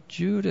that to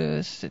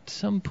Judas at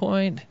some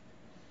point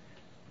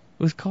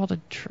was called a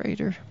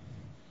traitor.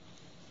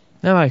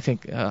 Now I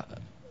think,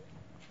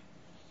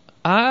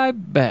 I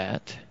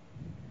bet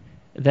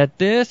that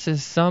this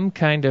is some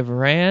kind of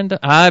random.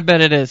 I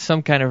bet it is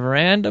some kind of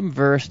random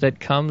verse that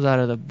comes out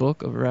of the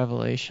book of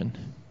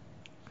Revelation.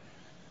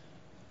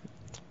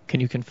 Can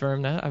you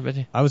confirm that?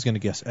 I was going to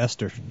guess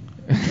Esther.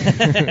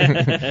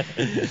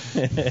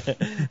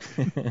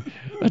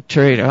 A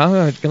traitor. I'm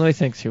going to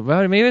think through.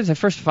 Well, maybe it's the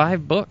first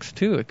 5 books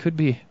too. It could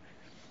be.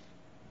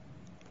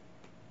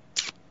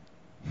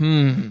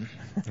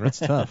 That's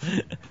tough.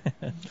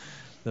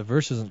 The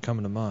verse isn't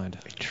coming to mind.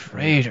 A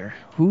traitor.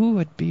 Who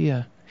would be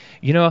a?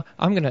 You know,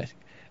 I'm gonna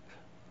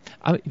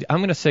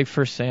say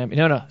 1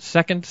 Samuel. No,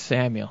 2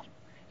 Samuel.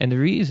 And the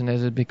reason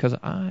is because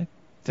I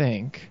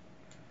think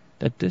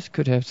that this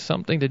could have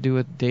something to do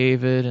with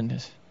David and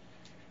his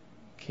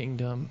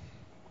kingdom.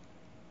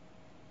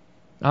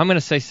 I'm going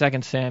to say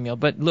 2 Samuel,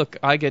 but look,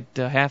 I get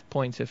half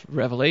points if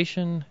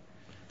Revelation,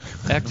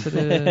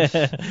 Exodus.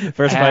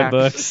 First 5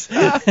 Acts. books.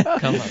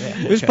 Come on,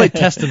 yeah. We just play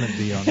Testament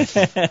D on this.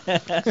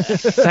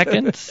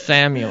 2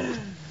 Samuel. 2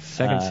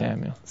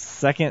 Samuel.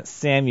 2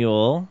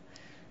 Samuel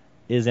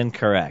is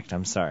incorrect.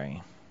 I'm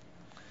sorry.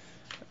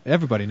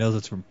 Everybody knows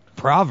it's from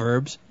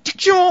Proverbs.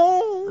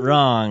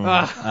 Wrong.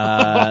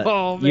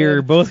 Oh, man.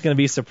 You're both going to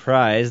be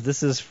surprised.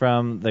 This is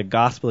from the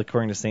Gospel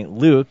according to St.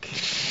 Luke,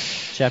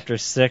 chapter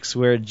 6,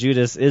 where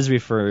Judas is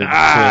referred to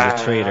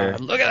as a traitor.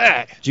 Look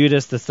at that.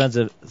 Judas, the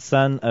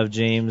son of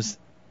James,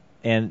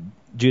 and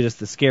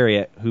Judas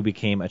Iscariot, who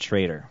became a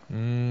traitor,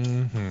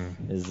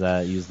 is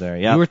used there.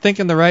 Yeah. You were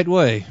thinking the right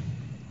way.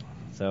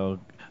 So,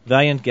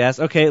 valiant guess.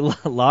 Okay,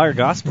 law or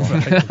gospel?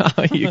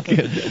 You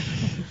could.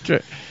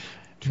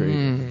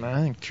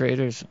 I think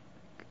traitors.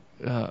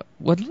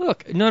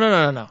 Look.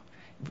 No.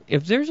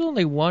 If there's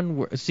only one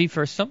word, see,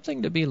 for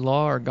something to be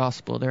law or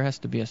gospel, there has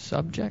to be a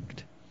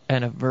subject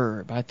and a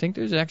verb. I think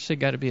there's actually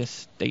got to be a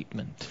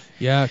statement.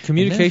 Yeah,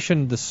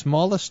 communication, the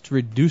smallest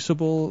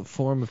reducible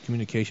form of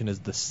communication is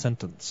the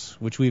sentence,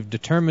 which we've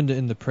determined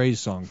in the Praise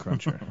Song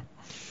Cruncher.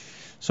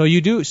 So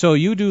you do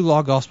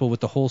law gospel with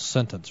the whole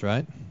sentence,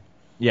 right?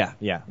 Yeah.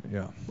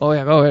 Oh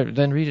yeah. Go ahead.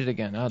 Then read it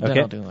again. Then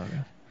I'll do law.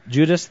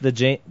 Judas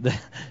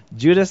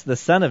the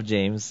son of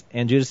James,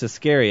 and Judas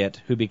Iscariot,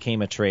 who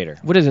became a traitor.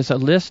 What is this? A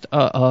list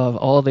of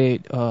all the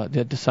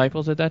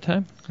disciples at that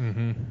time?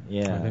 Mm-hmm.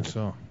 Yeah, I think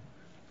so.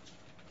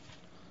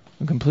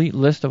 A complete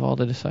list of all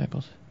the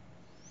disciples.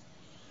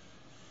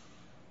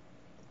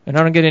 And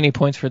I don't get any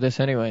points for this,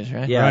 anyways,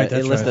 right? Yeah, right,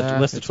 that's it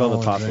listed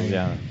 12 apostles.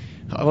 Yeah.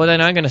 Well,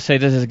 then I'm going to say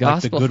this is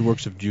gospel. Like the good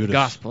works of Judas.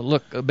 Gospel.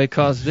 Look,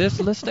 because this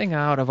listing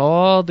out of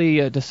all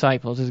the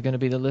disciples is going to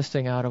be the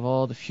listing out of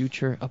all the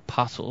future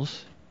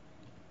apostles.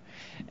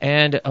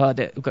 And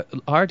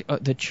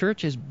the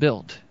church is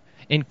built,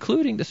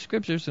 including the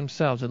scriptures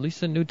themselves, at least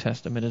the New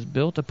Testament, is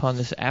built upon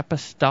this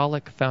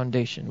apostolic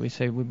foundation. We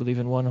say we believe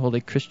in one holy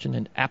Christian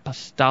and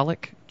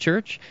apostolic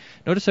church.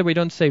 Notice that we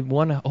don't say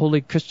one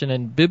holy Christian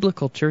and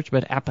biblical church,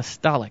 but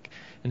apostolic.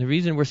 And the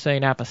reason we're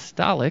saying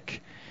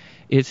apostolic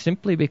is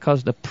simply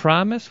because the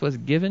promise was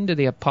given to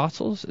the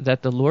apostles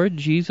that the Lord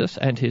Jesus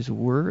and his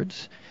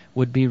words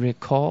would be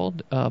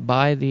recalled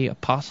by the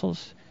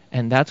apostles.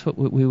 And that's what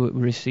we would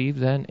receive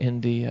then in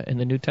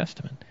the New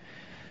Testament.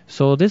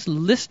 So this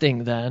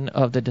listing then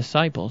of the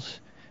disciples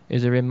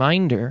is a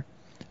reminder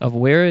of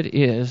where it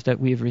is that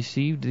we've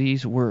received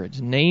these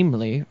words,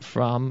 namely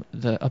from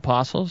the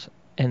apostles,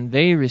 and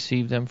they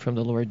received them from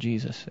the Lord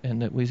Jesus,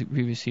 and that we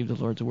received the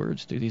Lord's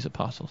words through these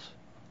apostles.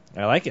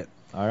 I like it.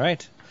 All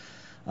right.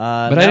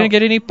 But I didn't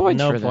get any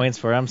points for that. No points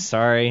for it. I'm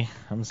sorry.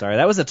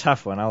 That was a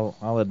tough one,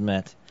 I'll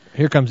admit.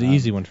 Here comes the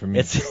easy one for me.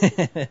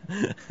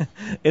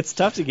 It's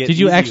tough to get. Did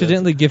you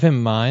accidentally give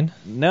him mine?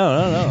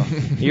 No.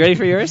 You ready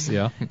for yours?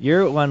 Yeah.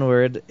 Your one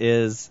word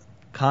is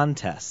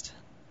contest.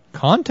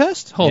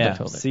 Contest? Hold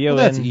it.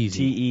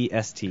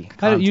 C-O-N-T-E-S-T.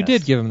 You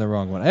did give him the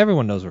wrong one.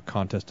 Everyone knows where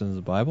contest is in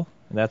the Bible.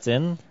 That's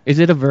in? Is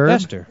it a verb?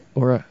 Esther.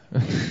 Or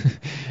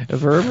a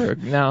verb or a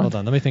noun? Hold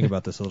on, let me think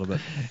about this a little bit.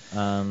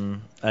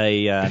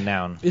 A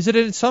noun. Is it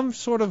in some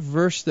sort of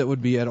verse that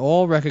would be at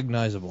all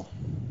recognizable?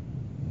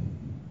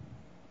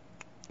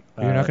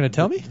 You're not going to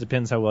tell me? It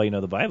depends how well you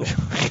know the Bible.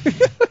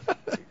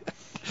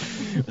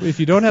 If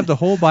you don't have the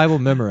whole Bible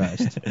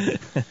memorized.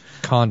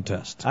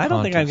 Contest. I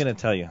don't think I'm going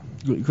to tell you.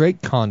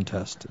 Great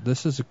contest.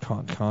 This is a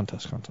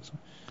contest.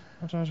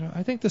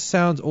 I think this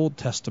sounds Old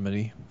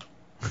Testament-y.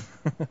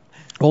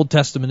 Old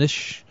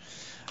Testament-ish.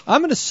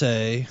 I'm going to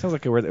say... Sounds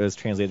like a word that was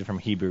translated from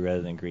Hebrew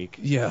rather than Greek.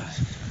 Yeah.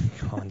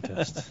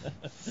 Contest.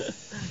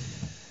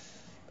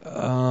 See,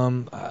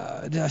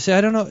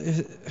 I don't know.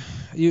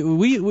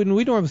 When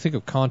we normally think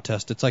of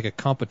contest, it's like a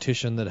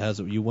competition that has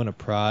you win a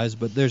prize.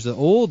 But there's an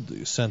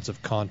old sense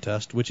of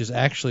contest, which is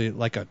actually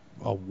like a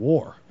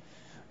war.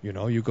 You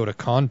know, you go to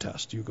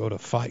contest, you go to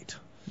fight.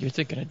 You're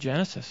thinking of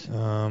Genesis.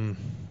 No,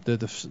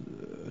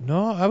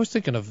 I was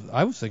thinking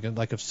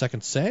like of 2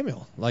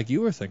 Samuel, like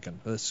you were thinking,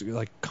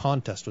 like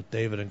contest with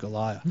David and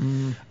Goliath.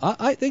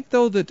 I think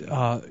though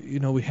that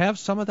we have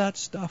some of that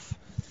stuff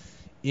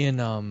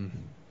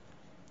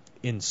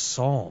in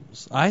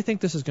Psalms. I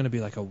think this is going to be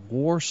like a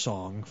war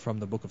song from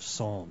the book of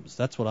Psalms.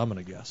 That's what I'm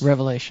going to guess.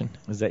 Revelation.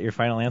 Is that your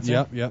final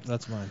answer? Yep,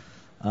 that's mine.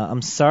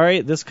 I'm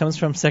sorry, this comes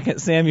from 2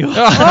 Samuel. You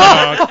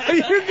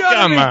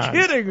gotta be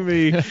kidding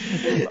me.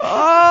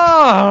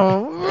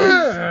 Oh,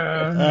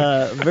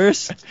 man.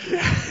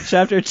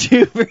 Chapter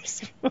 2,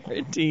 verse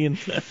 14.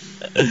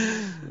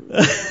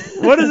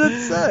 What does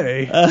it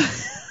say?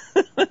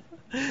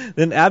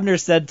 Then Abner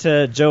said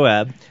to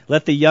Joab,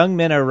 "Let the young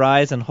men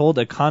arise and hold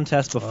a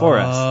contest before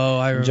us." Oh,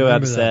 I remember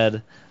Joab that.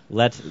 said,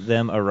 "Let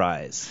them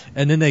arise."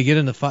 And then they get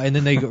in the fight, and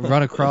then they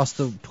run across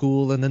the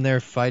pool, and then they're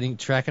fighting,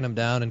 tracking them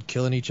down, and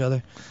killing each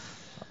other.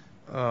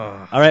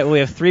 All right, well, we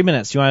have 3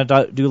 minutes. You want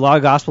to do law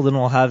gospel, then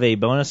we'll have a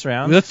bonus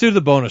round? Let's do the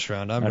bonus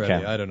round. I'm Okay.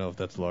 ready. I don't know if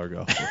that's law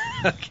gospel.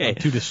 Okay. I'm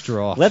too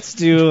distraught. Let's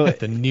do... At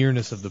the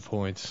nearness of the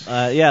points.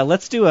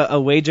 let's do a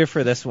wager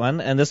for this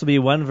one, and this will be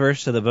one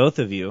verse to the both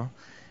of you.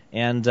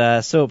 And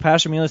so,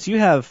 Pastor Mulis, you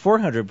have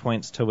 400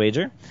 points to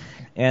wager.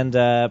 And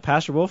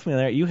Pastor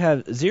Wolfmuller, you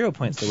have 0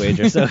 points to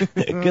wager. So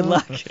good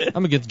luck.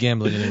 I'm against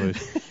gambling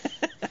anyways.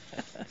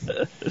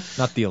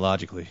 Not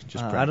theologically,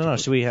 just I don't know.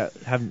 Should we have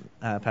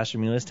Pastor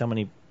Mulis tell how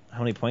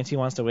many points he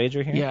wants to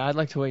wager here? Yeah, I'd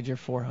like to wager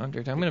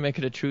 400. I'm going to make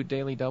it a true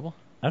daily double.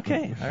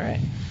 Okay, all right.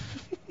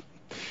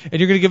 And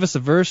you're going to give us a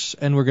verse,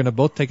 and we're going to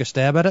both take a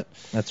stab at it?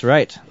 That's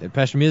right.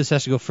 Pastor Milas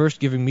has to go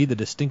first, giving me the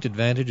distinct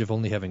advantage of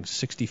only having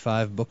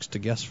 65 books to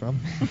guess from.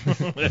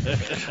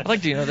 I'd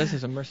like to this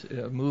is a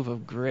move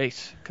of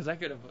grace, because I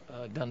could have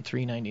done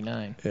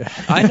 $3.99. Yeah.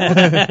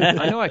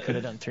 I know I could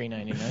have done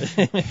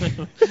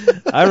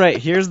 $3.99. All right,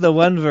 here's the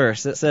one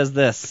verse. It says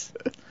this: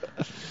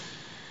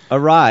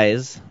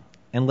 Arise,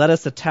 and let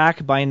us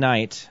attack by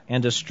night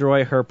and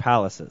destroy her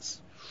palaces.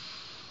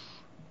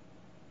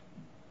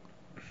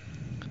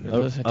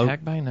 Let us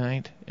attack by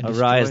night. And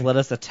Arise, destroy. let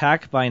us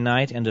attack by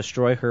night and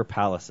destroy her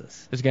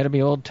palaces. There's got to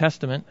be Old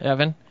Testament,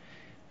 Evan.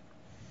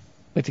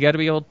 It's got to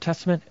be Old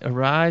Testament.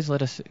 Arise,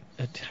 let us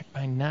attack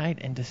by night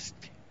and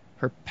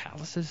her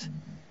palaces.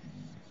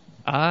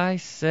 I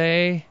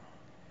say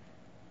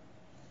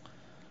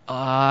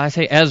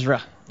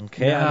Ezra.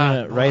 Okay, Yeah,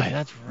 I'm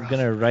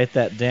gonna write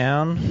that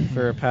down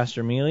for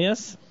Pastor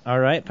Melius. All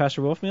right,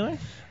 Pastor Wolfmuller.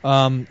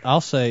 I'll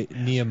say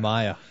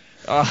Nehemiah.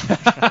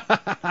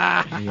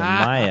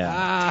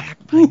 Nehemiah.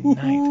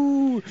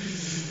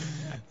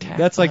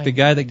 That's like the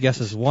guy that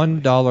guesses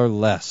 $1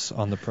 less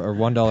on the or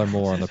 $1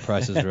 more on the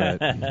Price is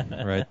Right.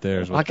 Right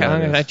there is what Okay,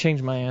 that is. I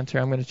changed my answer.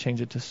 I'm going to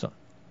change it to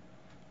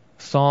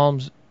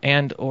Psalms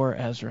and or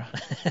Ezra.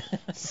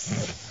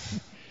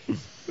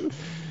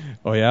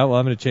 Oh yeah, well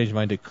I'm going to change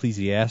mine to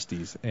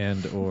Ecclesiastes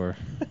and or.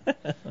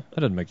 That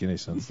doesn't make any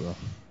sense though.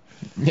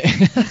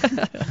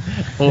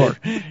 or.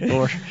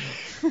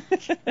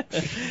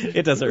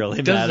 It doesn't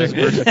really matter.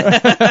 Okay,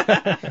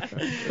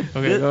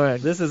 go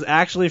ahead. This is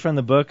actually from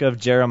the book of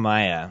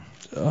Jeremiah.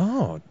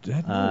 Oh,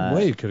 no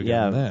way you could have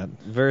gotten that.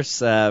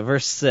 Verse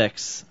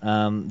 6,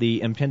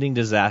 the impending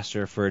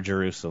disaster for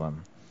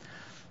Jerusalem.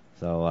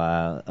 So,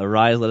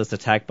 arise, let us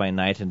attack by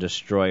night and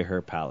destroy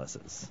her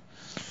palaces.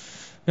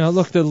 Now,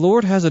 look, the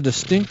Lord has a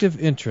distinctive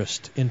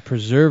interest in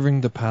preserving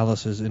the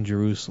palaces in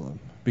Jerusalem,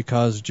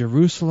 because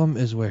Jerusalem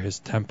is where his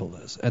temple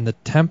is, and the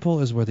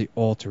temple is where the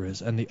altar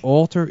is, and the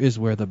altar is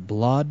where the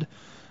blood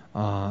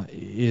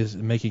is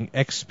making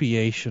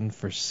expiation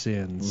for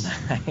sins.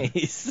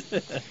 Nice.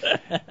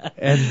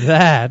 And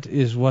that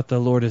is what the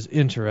Lord is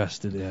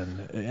interested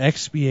in,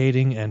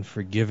 expiating and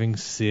forgiving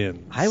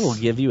sins. I will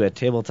give you a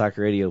Table Talk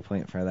Radio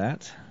point for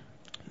that.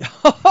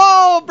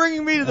 Oh,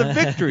 bringing me to the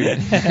victory.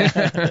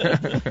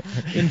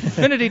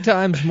 Infinity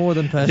times more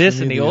than Pastor This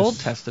in the Melius. Old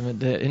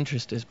Testament, the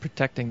interest is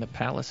protecting the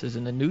palaces.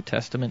 In the New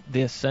Testament,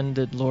 the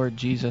ascended Lord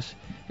Jesus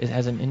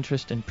has an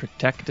interest in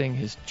protecting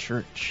his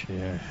church.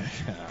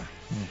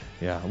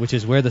 Yeah, which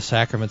is where the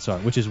sacraments are,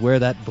 which is where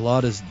that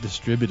blood is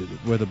distributed,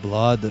 where the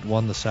blood that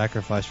won the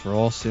sacrifice for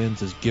all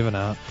sins is given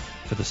out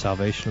for the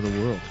salvation of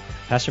the world.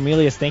 Pastor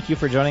Melius, thank you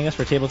for joining us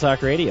for Table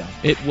Talk Radio.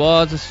 It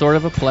was a sort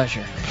of a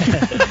pleasure.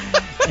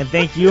 And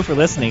thank you for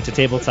listening to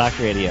Table Talk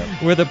Radio.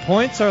 Where the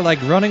points are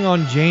like running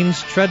on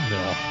Jane's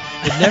treadmill.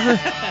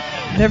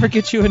 It never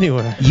gets you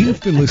anywhere.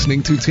 You've been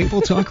listening to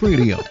Table Talk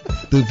Radio.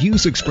 The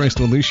views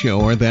expressed on this show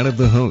are that of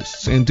the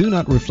hosts and do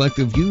not reflect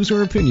the views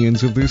or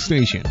opinions of this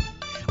station.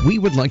 We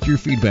would like your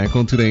feedback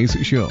on today's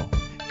show.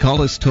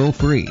 Call us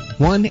toll-free,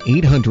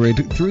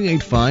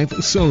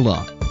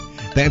 1-800-385-SOLA.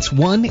 That's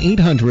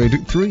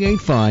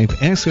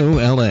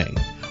 1-800-385-SOLA.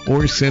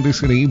 Or send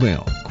us an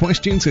email,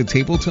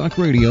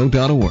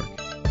 questions@tabletalkradio.org.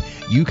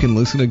 You can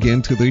listen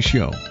again to this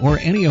show or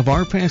any of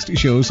our past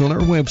shows on our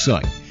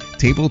website,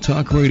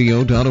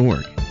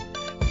 tabletalkradio.org.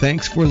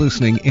 Thanks for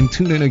listening and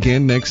tune in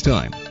again next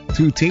time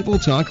to Table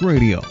Talk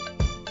Radio.